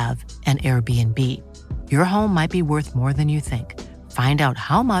have an Airbnb. Your home might be worth more than you think. Find out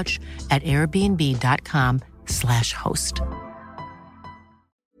how much at airbnb.com/host.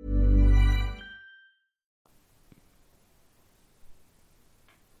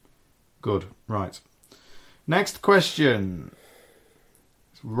 Good. Right. Next question.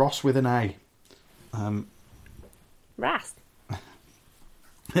 It's Ross with an A. Ras. I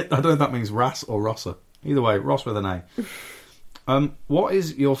don't know if that means Ras or Rosser. Either way, Ross with an A. What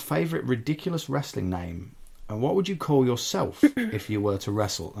is your favourite ridiculous wrestling name? And what would you call yourself if you were to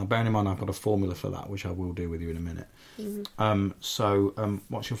wrestle? Now, bearing in mind I've got a formula for that, which I will do with you in a minute.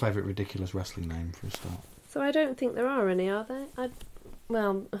 What's your favourite ridiculous wrestling name for a start? So I don't think there are any, are there? I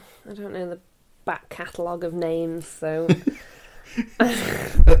don't know the back catalogue of names, so...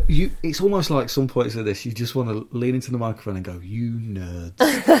 It's almost like some points of this, you just want to lean into the microphone and go, you nerds.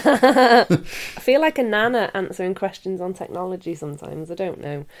 I feel like a nana answering questions on technology sometimes. I don't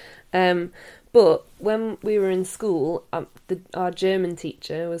know. But when we were in school, our German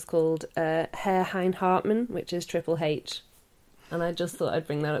teacher was called Herr Hein Hartmann, which is Triple H. And I just thought I'd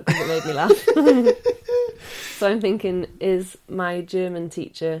bring that up because it made me laugh. So I'm thinking, is my German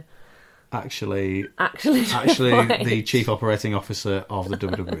teacher... Actually the chief operating officer of the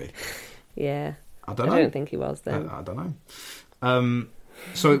WWE. Yeah. I don't know. I don't think he was then. I don't know.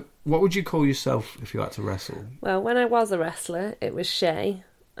 So what would you call yourself if you had to wrestle? Well, when I was a wrestler, it was Shay,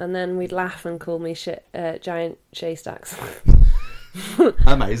 and then we'd laugh and call me Giant Shay Stacks.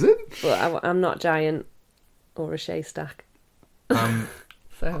 Amazing. But I'm not giant or a Shay Stack.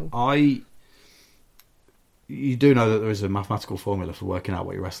 You do know that there is a mathematical formula for working out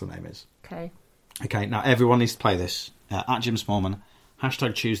what your wrestler name is. Okay, now everyone needs to play this. At Jim Smallman,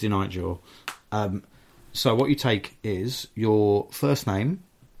 # Tuesday Night Jaw. So what you take is your first name.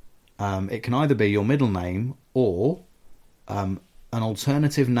 It can either be your middle name or an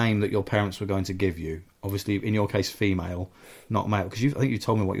alternative name that your parents were going to give you. Obviously, in your case, female, not male. Because I think you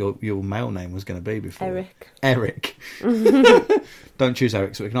told me what your male name was going to be before. Eric. Don't choose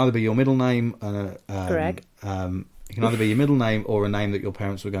Eric. So it can either be your middle name and Greg. It can either be your middle name or a name that your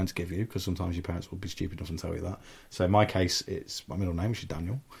parents were going to give you, because sometimes your parents will be stupid enough and tell you that. So in my case, it's my middle name, which is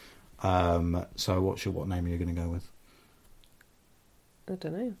Daniel. So what name are you going to go with? I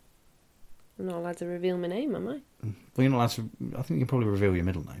don't know. I'm not allowed to reveal my name, am I? Well, you're not allowed to... I think you can probably reveal your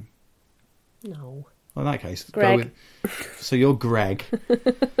middle name. No. Well, in that case... Greg. So you're Greg.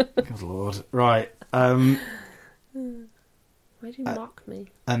 Good Lord. Right. Why do you mock me?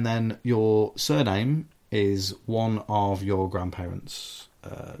 And then your surname is one of your grandparents'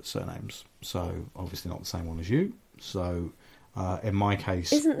 surnames. So, obviously not the same one as you. So... in my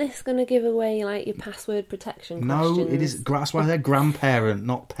case... Isn't this going to give away, like, your password protection questions? No, it is... That's why they're grandparent,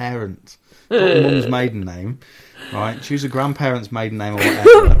 not parent. Not mum's maiden name. Right? Choose a grandparent's maiden name or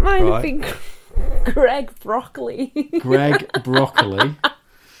whatever. Mine right? would be Greg Broccoli. Greg Broccoli.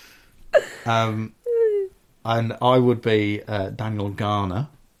 And I would be Daniel Garner.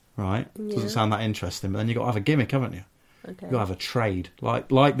 Right? Yeah. Doesn't sound that interesting, but then you've got to have a gimmick, haven't you? Okay. You've got to have a trade.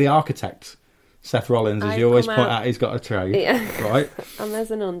 Like the architect... Seth Rollins, as you always point out, he's got a trade, right? And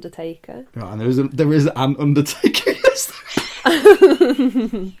there's an Undertaker. Right, and there is an Undertaker. Yes,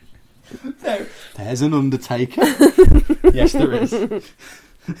 there's an Undertaker. Yes, there is.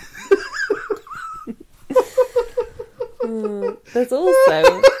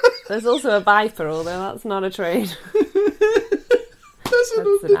 There's also a Viper, although that's not a trade. There's an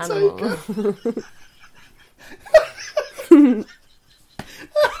Undertaker.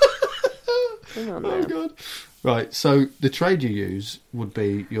 Come on, oh God! Right, so the trade you use would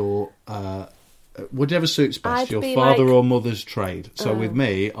be your. Would you have a suits best? I'd Your be father like- or mother's trade. So with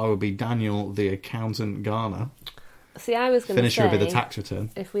me, I would be Daniel, the accountant Garner. See, I was going to say... Finisher would be the tax return.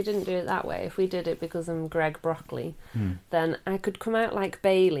 If we didn't do it that way, if we did it because I'm Greg Broccoli, then I could come out like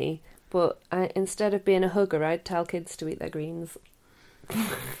Bailey, but instead of being a hugger, I'd tell kids to eat their greens.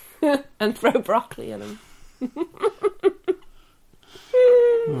 And throw broccoli at them.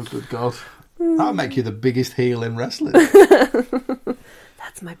 Oh, good God. That would make you the biggest heel in wrestling.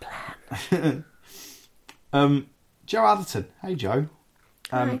 That's my plan. Joe Atherton. Hey, Joe.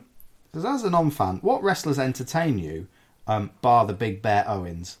 Hi. As a non-fan, what wrestlers entertain you, bar the Big Bear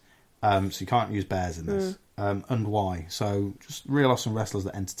Owens? So you can't use bears in this. And why? So just reel off some wrestlers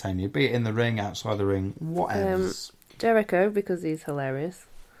that entertain you, be it in the ring, outside the ring, whatever. Jericho, because he's hilarious.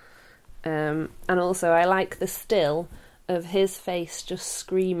 And also, I like the still of his face just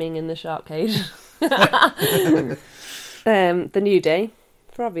screaming in the shark cage. The New Day,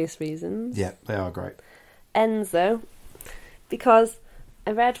 for obvious reasons. Yeah, they are great. Enzo, because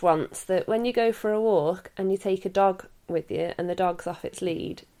I read once that when you go for a walk and you take a dog with you and the dog's off its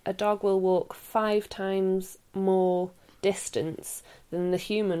lead, a dog will walk 5 times more distance than the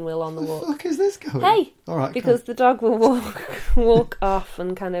human will on the walk. What the fuck is this going? Hey! All right, because the dog will walk off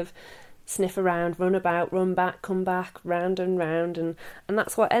and kind of sniff around, run about, run back, come back, round and round, and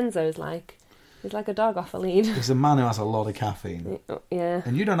that's what Enzo's like. He's like a dog off a lead. He's a man who has a lot of caffeine. Yeah.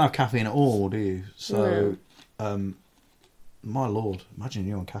 And you don't have caffeine at all, do you? So, my lord, imagine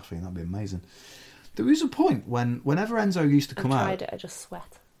you on caffeine, that'd be amazing. There was a point whenever Enzo used to come out... I tried it, I just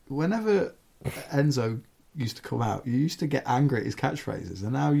sweat. Whenever Enzo used to come out, you used to get angry at his catchphrases,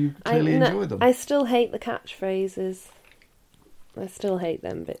 and now you clearly enjoy them. I still hate the catchphrases. I still hate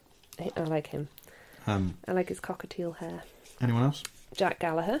them, but I like him. I like his cockatiel hair. Anyone else? Jack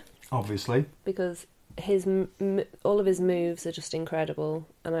Gallagher. Obviously. Because his all of his moves are just incredible,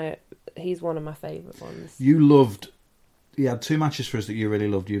 and he's one of my favourite ones. He had 2 matches for us that you really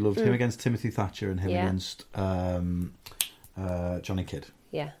loved. You loved him against Timothy Thatcher and him against Johnny Kidd.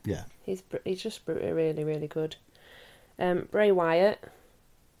 Yeah. Yeah. He's just really, really good. Bray Wyatt.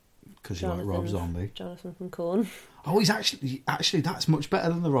 Because you like Rob Zombie. Jonathan from Korn. Oh, he's actually that's much better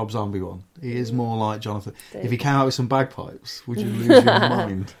than the Rob Zombie one. He is more like Jonathan. If he came out with some bagpipes, would you lose your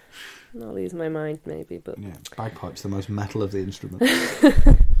mind? Not lose my mind, maybe, but yeah, bagpipes the most metal of the instruments.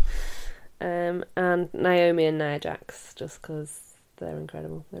 And Naomi and Nia Jax, just because they're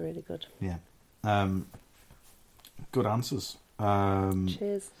incredible. They're really good. Yeah. Good answers.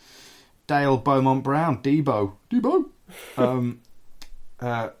 Cheers. Dale Beaumont Brown, Debo.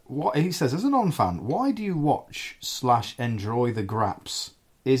 What he says, as a non-fan, why do you watch / enjoy the Graps?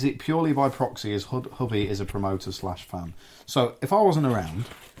 Is it purely by proxy as hubby is a promoter / fan? So if I wasn't around...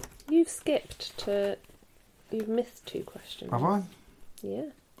 You've missed 2 questions. Have I? Yeah.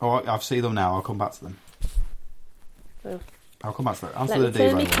 Oh, I see them now. I'll come back to them. Oh. I'll come back to that. Answer the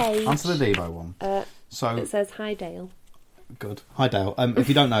Debo one. Answer the Debo one. So it says, hi, Dale. Good. Hi, Dale. If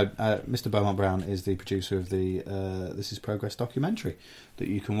you don't know, Mr. Beaumont Brown is the producer of the This Is Progress documentary that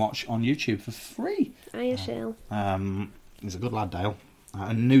you can watch on YouTube for free. Hiya, Shale. He's a good lad, Dale.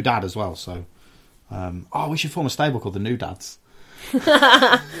 And a new dad as well, so... we should form a stable called the New Dads.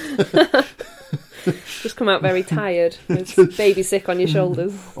 Just come out very tired with baby sick on your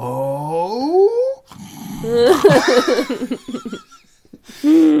shoulders. Oh!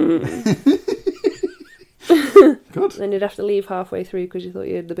 Good. Then you'd have to leave halfway through because you thought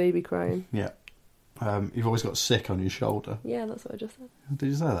you heard the baby crying. Yeah. You've always got sick on your shoulder. Yeah, that's what I just said. Did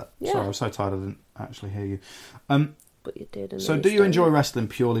you say that? Yeah. Sorry, I was so tired I didn't actually hear you. But you did. So do you enjoy wrestling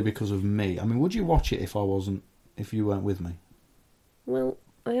purely because of me? I mean, would you watch it if you weren't with me? Well,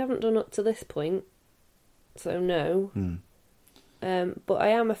 I haven't done up to this point, so no. But I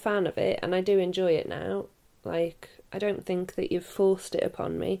am a fan of it, and I do enjoy it now. Like, I don't think that you've forced it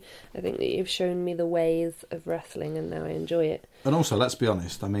upon me. I think that you've shown me the ways of wrestling, and now I enjoy it. And also, let's be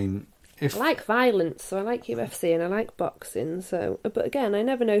honest, I mean... I like violence, so I like UFC, and I like boxing, so... But again, I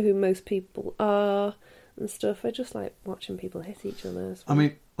never know who most people are and stuff. I just like watching people hit each other. I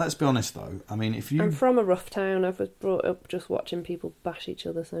mean, let's be honest, though. I mean, if you... I'm from a rough town. I was brought up just watching people bash each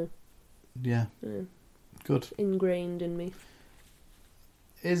other, so... Yeah. Good. Ingrained in me.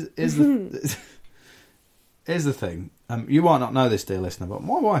 Here's the thing. You might not know this, dear listener, but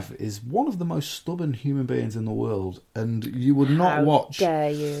my wife is one of the most stubborn human beings in the world, and you would not watch... How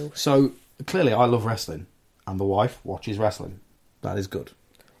dare you? So, clearly I love wrestling, and the wife watches wrestling. That is good.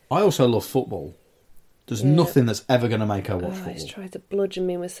 I also love football. There's nothing that's ever going to make her watch football. He's tried to bludgeon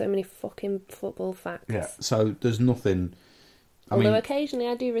me with so many fucking football facts. Yeah, so there's nothing... Although occasionally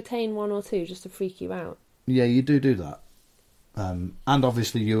I do retain one or two just to freak you out. Yeah, you do that. And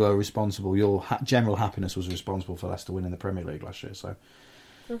obviously you are responsible, your general happiness was responsible for Leicester winning the Premier League last year, so...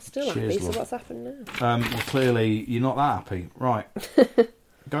 I'm still happy, so what's happened now? Well, clearly you're not that happy. Right.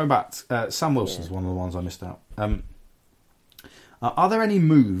 Going back, Sam Wilson's one of the ones I missed out. Are there any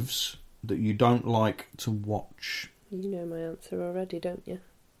moves that you don't like to watch? You know my answer already, don't you?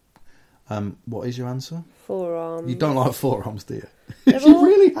 What is your answer? Forearms. You don't like forearms, do you?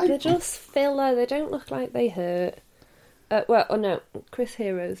 They're just filler, they don't look like they hurt. No, Chris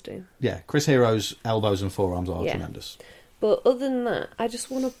Heroes do. Yeah, Chris Heroes' elbows and forearms are tremendous. But other than that, I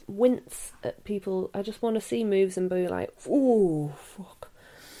just want to wince at people. I just want to see moves and be like, ooh, fuck.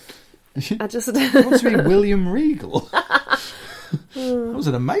 I just... want to be William Regal. That was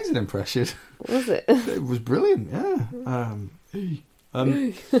an amazing impression. Was it? It was brilliant, yeah.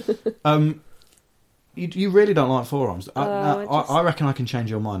 You really don't like forearms. I reckon I can change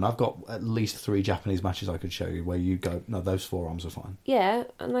your mind. I've got at least 3 Japanese matches I could show you where you go, no, those forearms are fine. Yeah,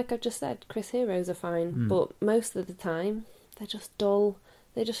 and like I've just said, Chris Heroes are fine, but most of the time they're just dull.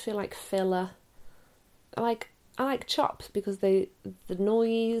 They just feel like filler. I like chops because the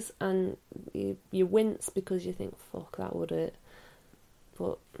noise, and you wince because you think, fuck, that would hurt.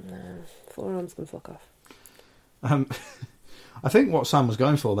 But no, forearms can fuck off. I think what Sam was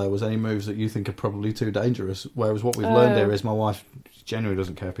going for there was any moves that you think are probably too dangerous, whereas what we've learned here is my wife genuinely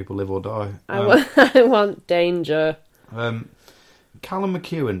doesn't care if people live or die. I want danger. Callum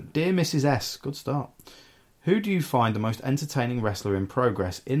McEwen, Dear Mrs. S, good start. Who do you find the most entertaining wrestler in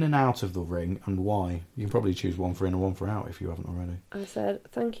progress in and out of the ring, and why? You can probably choose one for in and one for out if you haven't already. I said,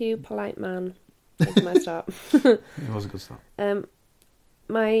 thank you, polite man. That's my start. It was a good start.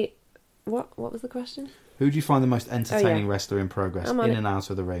 What was the question? Who do you find the most entertaining wrestler in progress in and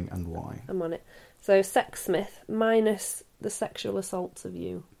out of the ring, and why? I'm on it. So, Sexsmith, minus the sexual assaults of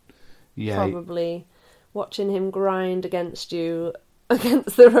you. Yeah. Probably watching him grind against you,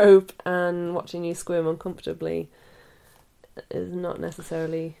 against the rope, and watching you squirm uncomfortably is not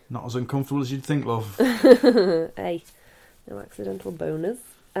necessarily... Not as uncomfortable as you'd think, love. Hey, no accidental boners.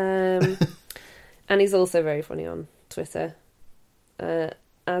 And he's also very funny on Twitter,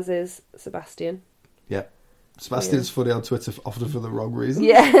 as is Sebastian. Yeah. Sebastian's funny on Twitter, often for the wrong reasons.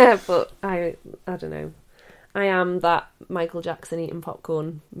 Yeah, but I don't know. I am that Michael Jackson eating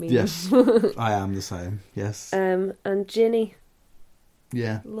popcorn meme. Yes, I am the same, yes. And Ginny.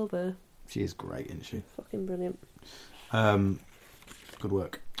 Yeah. Love her. She is great, isn't she? Fucking brilliant. Good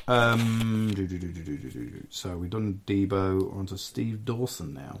work. So we've done Debo, we're on to Steve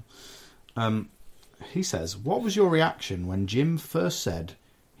Dawson now. He says, what was your reaction when Jim first said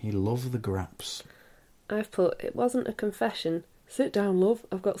he loved the graps? I've put, it wasn't a confession. Sit down, love.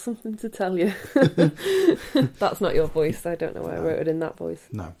 I've got something to tell you. That's not your voice. I don't know why I wrote it in that voice.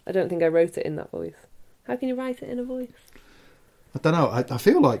 No. I don't think I wrote it in that voice. How can you write it in a voice? I don't know. I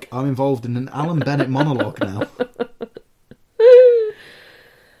feel like I'm involved in an Alan Bennett monologue now.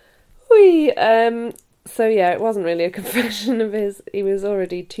 Whee! So yeah, it wasn't really a confession of his. He was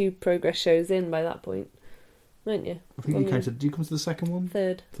already 2 Progress shows in by that point, weren't you? I think did you come to the second one?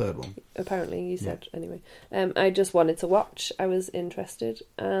 Third one. Apparently, you said anyway. I just wanted to watch. I was interested,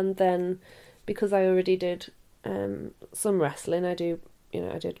 and then because I already did some wrestling, I did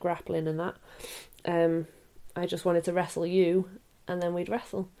grappling and that. I just wanted to wrestle you, and then we'd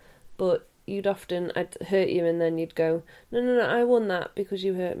wrestle. But I'd hurt you, and then you'd go, no, I won that because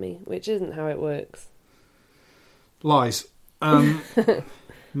you hurt me, which isn't how it works. Lies.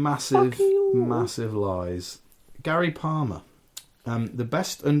 Massive lies. Gary Palmer. The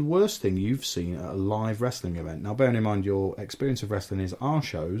best and worst thing you've seen at a live wrestling event. Now, bearing in mind your experience of wrestling is our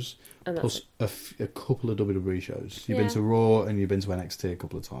shows, plus a couple of WWE shows. You've been to Raw and you've been to NXT a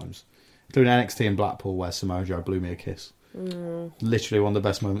couple of times, including NXT in Blackpool, where Samoa Joe blew me a kiss. Literally one of the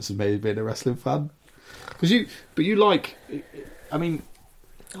best moments of me being a wrestling fan. This is that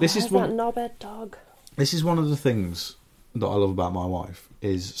knobhead dog. This is one of the things that I love about my wife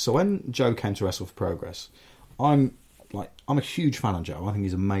is, so when Joe came to wrestle for Progress, I'm a huge fan of Joe. I think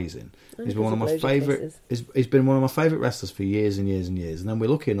he's amazing. He's been one of my favourite. He's been one of my favourite wrestlers for years and years and years. And then we're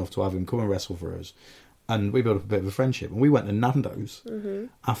lucky enough to have him come and wrestle for us, and we built up a bit of a friendship. And we went to Nando's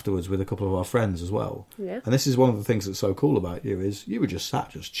afterwards with a couple of our friends as well. Yeah. And this is one of the things that's so cool about you is you were just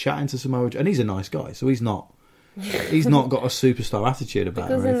chatting to Samoa Joe, and he's a nice guy, so he's not got a superstar attitude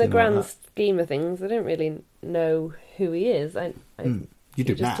about him. Because in the grand scheme of things, I don't really know who he is. You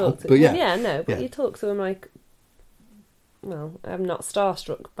do just now, talk to but him. yeah, you talk to him like. Well, I'm not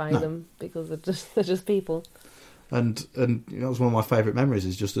starstruck by them because they're just people. And that was one of my favourite memories,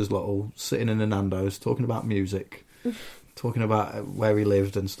 is just us all sitting in the Nando's talking about music, talking about where he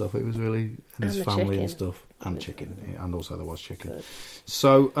lived and stuff. It was really, and his family and stuff, and chicken, and also there was chicken. Good.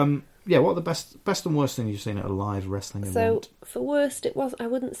 So, what are the best and worst thing you've seen at a live wrestling event? So, for worst, I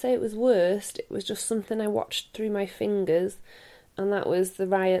wouldn't say it was worst. It was just something I watched through my fingers, and that was the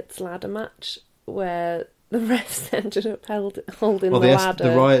Riots ladder match where the refs ended up holding the ladder.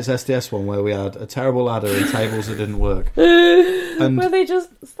 The Riots SDS one, where we had a terrible ladder and tables that didn't work. And where they just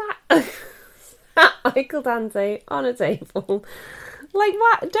sat Michael Dante on a table. Like,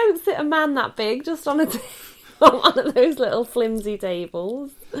 what? Don't sit a man that big just on one of those little flimsy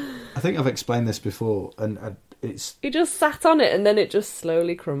tables. I think I've explained this before, and he just sat on it, and then it just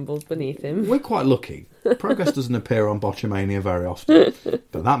slowly crumbled beneath him. We're quite lucky. Progress doesn't appear on Botchamania very often,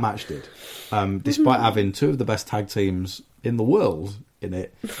 but that match did. Despite having two of the best tag teams in the world in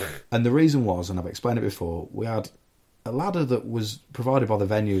it. And the reason was, and I've explained it before, we had a ladder that was provided by the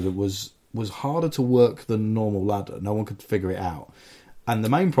venue that was harder to work than normal ladder. No one could figure it out. And the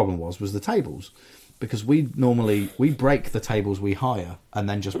main problem was the tables. Because we break the tables we hire and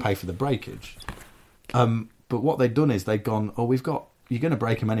then just pay for the breakage. But what they'd done is they'd gone, you're going to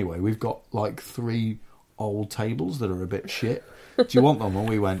break them anyway. We've got like 3 old tables that are a bit shit. Do you want them? And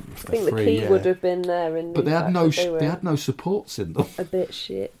we went, I think the key would have been there. But they had no supports in them. A bit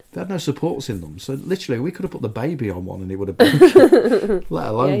shit. They had no supports in them. So literally, we could have put the baby on one and it would have been let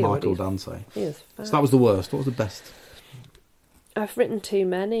alone Michael Dante. So that was the worst. What was the best? I've written too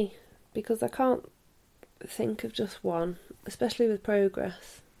many because I can't think of just one, especially with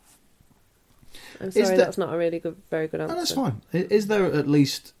Progress. I'm sorry, that's not a very good answer. No, that's fine. Is there at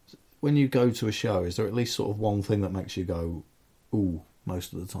least, when you go to a show, is there at least sort of one thing that makes you go, ooh,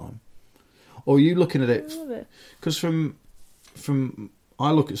 most of the time? Or are you looking at it? Because from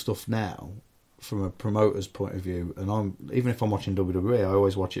I look at stuff now from a promoter's point of view, and even if I'm watching WWE, I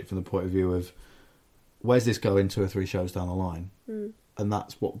always watch it from the point of view of, where's this going 2 or 3 shows down the line? And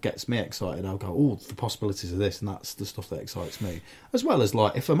that's what gets me excited. I'll go, oh, the possibilities of this, and that's the stuff that excites me. As well as,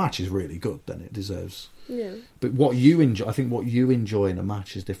 like, if a match is really good, then it deserves. Yeah. But what you enjoy, I think what you enjoy in a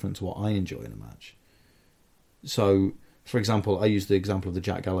match is different to what I enjoy in a match. So, for example, I use the example of the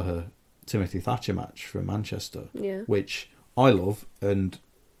Jack Gallagher Timothy Thatcher match from Manchester, which I love, and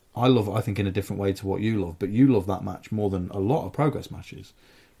I love, I think, in a different way to what you love. But you love that match more than a lot of Progress matches,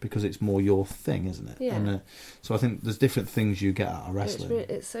 because it's more your thing, isn't it? Yeah. And, so I think there's different things you get out of wrestling.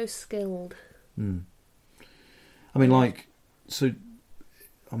 It's so skilled. I mean, so I'm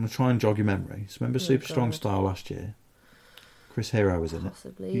going to try and jog your memory. So remember Super Strong Style last year? Chris Hero was in it.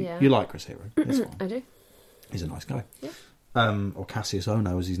 Possibly, You like Chris Hero? It's fine. I do. He's a nice guy. Yeah. Or Cassius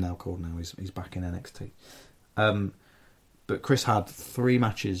Ohno, as he's now called now. He's back in NXT. But Chris had 3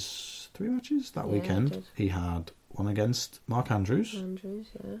 matches that weekend. He had one against Mark Andrews,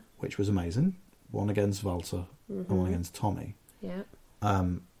 which was amazing. One against Walter, and one against Tommy. Yeah.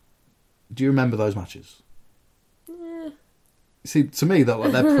 Do you remember those matches? Yeah. See, to me,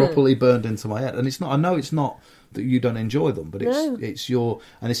 they're properly burned into my head, and it's not. I know it's not that you don't enjoy them, but it's your.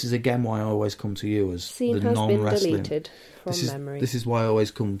 And this is again why I always come to you as the non-wrestling. Been deleted from memory. This is why I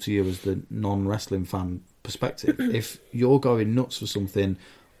always come to you as the non-wrestling fan perspective. If you're going nuts for something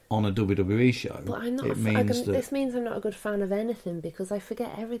on a WWE show, but I'm not, it means that... This means I'm not a good fan of anything because I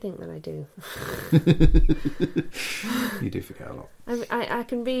forget everything that I do. You do forget a lot. I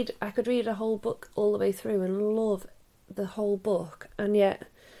could read a whole book all the way through and love the whole book, and yet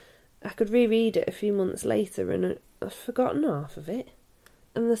I could reread it a few months later and I've forgotten half of it.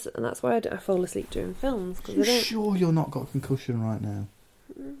 And that's why I fall asleep during films. Cause Are you sure you're not got a concussion right now?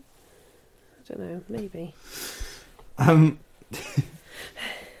 I don't know, maybe.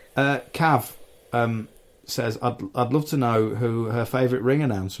 Cav says, I'd love to know who her favourite Ring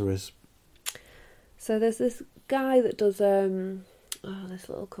announcer is. So there's this guy that does this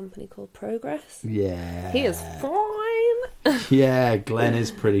little company called Progress. Yeah. He is fine. Yeah, Glenn is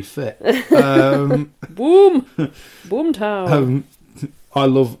pretty fit. Boom town. I'd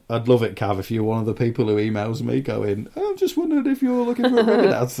love it, Cav, if you're one of the people who emails me going, I'm just wondering if you're looking for a ring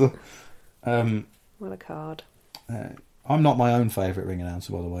announcer. What a card. I'm not my own favourite ring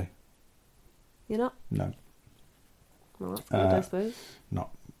announcer, by the way. You're not? No. Well, that's good, I suppose. Not.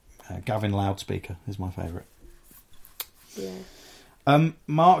 Gavin Loudspeaker is my favourite. Yeah.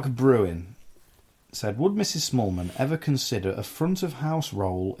 Mark Bruin said, would Mrs. Smallman ever consider a front-of-house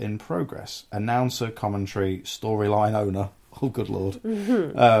role in Progress? Announcer, commentary, storyline owner. Oh, good Lord.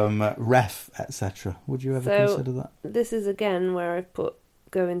 Mm-hmm. Ref, etc. Would you ever consider that? This is, again, where I want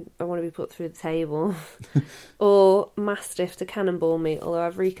to be put through the table. Or Mastiff to cannonball me, although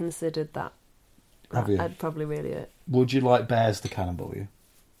I've reconsidered that. Have you? I'd probably really hurt. Would you like Bears to cannonball you?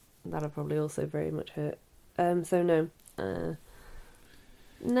 That'd probably also very much hurt. So no.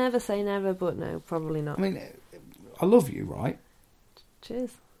 Never say never, but no, probably not. I mean, I love you, right?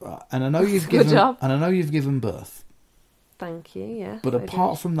 Cheers. And I know you've Good given job. and I know you've given birth. Thank you, yeah. But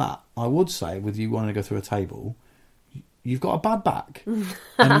apart from that, I would say, with you wanting to go through a table, you've got a bad back.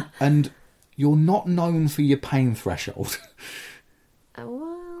 and you're not known for your pain threshold.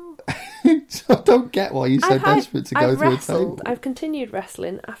 Well... So I don't get why you're so desperate to go through a table. I've continued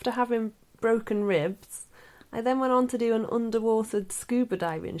wrestling after having broken ribs. I then went on to do an underwater scuba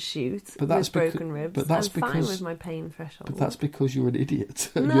diving shoot with broken ribs. But that's I'm fine with my pain threshold. But that's because you're an idiot.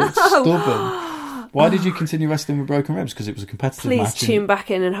 No. You're stubborn. Why did you continue wrestling with broken ribs? Because it was a competitive match. Please tune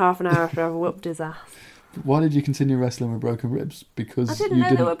back in half an hour after I've whooped his ass. Why did you continue wrestling with broken ribs? Because I didn't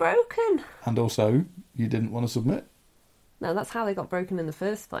know they were broken. And also, you didn't want to submit? No, that's how they got broken in the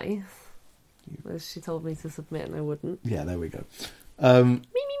first place. She told me to submit and I wouldn't. Yeah, there we go. Me.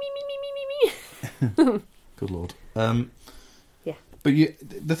 Good Lord. Yeah. But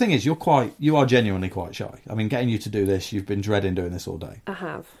the thing is, you are genuinely quite shy. I mean, getting you to do this, you've been dreading doing this all day. I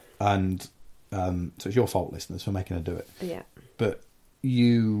have. And so it's your fault, listeners, for making her do it. Yeah. But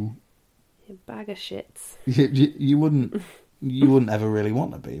you bag of shits. You wouldn't ever really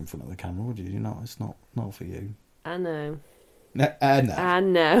want to be in front of the camera, would you? You know, it's not for you. I know. No. I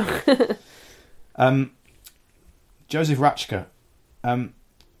know. Joseph Ratchka, and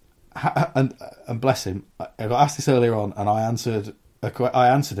bless him, I got asked this earlier on, and I answered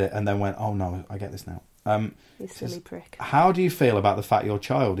it, and then went, "Oh no, I get this now." You silly prick. How do you feel about the fact your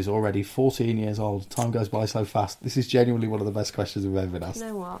child is already 14 years old? Time goes by so fast. This is genuinely one of the best questions we've ever been asked. You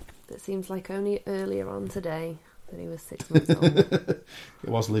know what? It seems like only earlier on today that he was 6 months old. It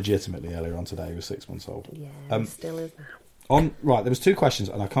was legitimately earlier on today he was 6 months old. Yeah, he still is now. Right, there was 2 questions,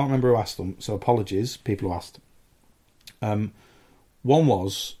 and I can't remember who asked them, so apologies, people who asked. One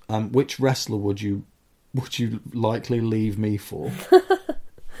was, which wrestler would you likely leave me for?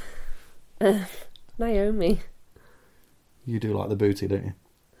 Naomi. You do like the booty, don't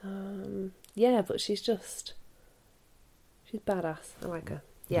you? Yeah, but she's badass. I like her.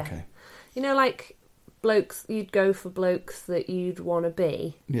 Yeah. Okay. You know, like blokes, you'd go for blokes that you'd want to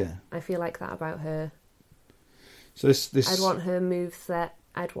be. Yeah. I feel like that about her. So this I'd want her moveset.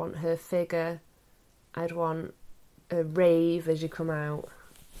 I'd want her figure. I'd want a rave as you come out.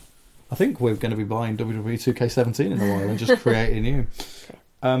 I think we're going to be buying WWE 2K17 in a while and just creating new. Okay.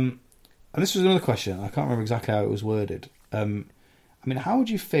 And this was another question. I can't remember exactly how it was worded. I mean, how would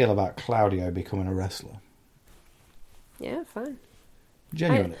you feel about Claudio becoming a wrestler? Yeah, fine.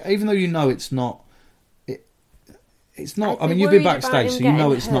 Genuinely, even though you know it's not. It's not. I mean, be you've been worried backstage, about so him you know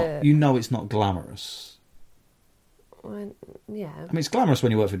getting it's hurt. not. You know it's not glamorous. Well, yeah. I mean, it's glamorous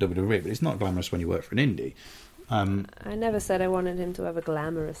when you work for WWE, but it's not glamorous when you work for an indie. I never said I wanted him to have a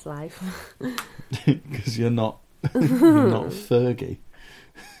glamorous life. Because you're not Fergie.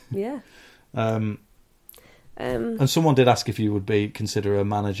 Yeah. And someone did ask if you would consider a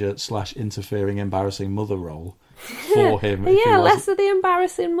manager / interfering embarrassing mother role for him. Yeah, less of the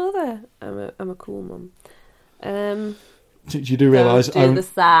embarrassing mother. I'm a cool mum. You do realise the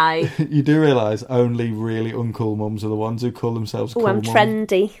sigh. You do realise only really uncool mums are the ones who call themselves cool. I'm mums.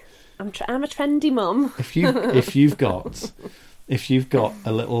 trendy. I'm a trendy mum. If you've got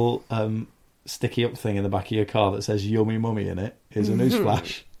a little sticky up thing in the back of your car that says "Yummy Mummy" in it, here's a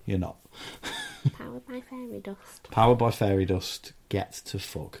newsflash: you're not. Powered by fairy dust. Powered by fairy dust. Get to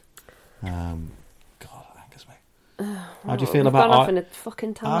fuck. God, that angers me. How do you feel about off in a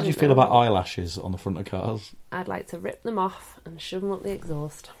fucking tangent How do you feel about eyelashes on the front of cars? I'd like to rip them off and shove them up the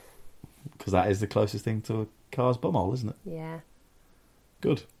exhaust. Because that is the closest thing to a car's bumhole, isn't it? Yeah.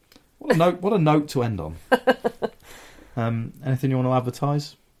 Good. What a note! What a note to end on. Anything you want to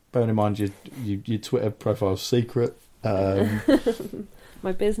advertise? Bearing in mind your Twitter profile's secret.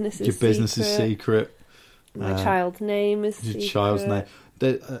 My business is your business is secret. My child's name is your secret. Child's name.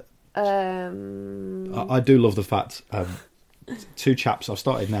 I do love the fact. Two chaps. I've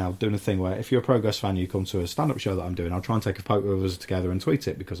started now doing a thing where if you're a Progress fan, you come to a stand-up show that I'm doing. I'll try and take a photo of us together and tweet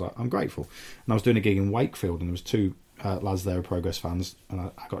it because I'm grateful. And I was doing a gig in Wakefield, and there was two lads there, Progress fans, and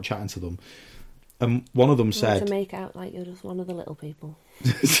I got chatting to them. And one of them said, "To make out like you're just one of the little people."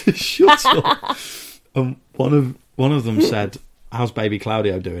 Shut up. And one of them said, "How's baby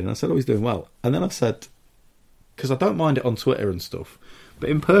Claudio doing?" And I said, "Oh, he's doing well." And then I said, because I don't mind it on Twitter and stuff, but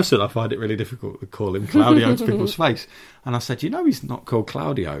in person I find it really difficult to call him Claudio to people's face. And I said, he's not called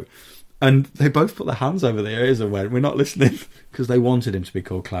Claudio. And they both put their hands over their ears and went, "We're not listening," because they wanted him to be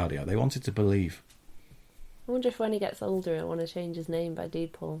called Claudio. They wanted to believe. I wonder if when he gets older he'll want to change his name by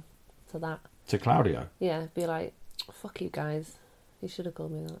Deedpool to that. To Claudio? Yeah, be like, "Fuck you guys. You should have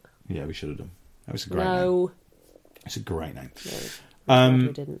called me that." Yeah, we should have done. That was a great name. It's a great name. No, we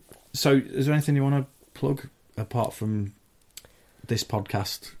didn't. So, is there anything you want to plug apart from this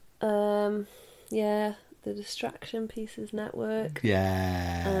podcast? Yeah, the Distraction Pieces Network.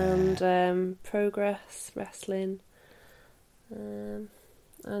 Yeah. And Progress Wrestling. And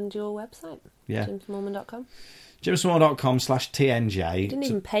your website. Yeah. JimSmallman.com. JimSmallman.com/TNJ. You didn't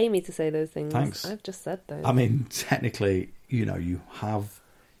even pay me to say those things. Thanks. I've just said those. I mean, technically, you have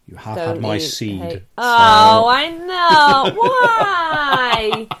had my seed. Oh, I know.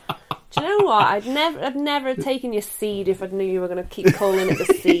 Why? Do you know what? I'd never have taken your seed if I knew you were going to keep calling it the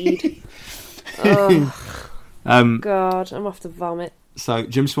seed. Oh, God, I'm off to vomit. So,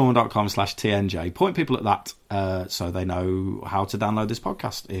 JimSmallman.com/TNJ. Point people at that so they know how to download this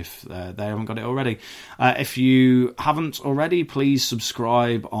podcast if they haven't got it already. If you haven't already, please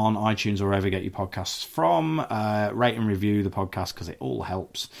subscribe on iTunes or wherever you get your podcasts from. Rate and review the podcast because it all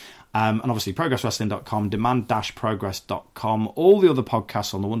helps. And obviously, ProgressWrestling.com, Demand-Progress.com, all the other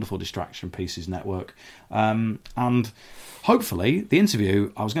podcasts on the wonderful Distraction Pieces Network. And hopefully, the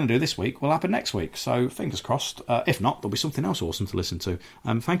interview I was going to do this week will happen next week. So, fingers crossed. If not, there'll be something else awesome to listen to.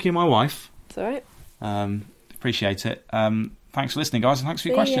 Thank you, my wife. It's all right. Appreciate it. Thanks for listening, guys, and thanks for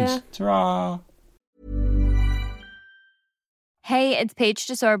your questions. Ta-ra! Hey, it's Paige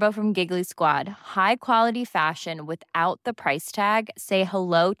DeSorbo from Giggly Squad. High quality fashion without the price tag. Say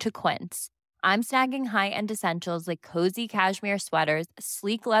hello to Quince. I'm snagging high-end essentials like cozy cashmere sweaters,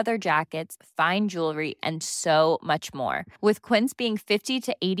 sleek leather jackets, fine jewelry, and so much more. With Quince being 50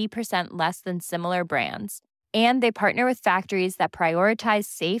 to 80% less than similar brands. And they partner with factories that prioritize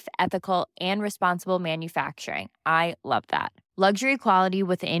safe, ethical, and responsible manufacturing. I love that. Luxury quality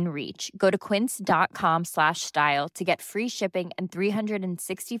within reach. Go to quince.com/style to get free shipping and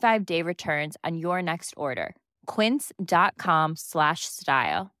 365-day returns on your next order.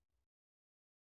 Quince.com/style.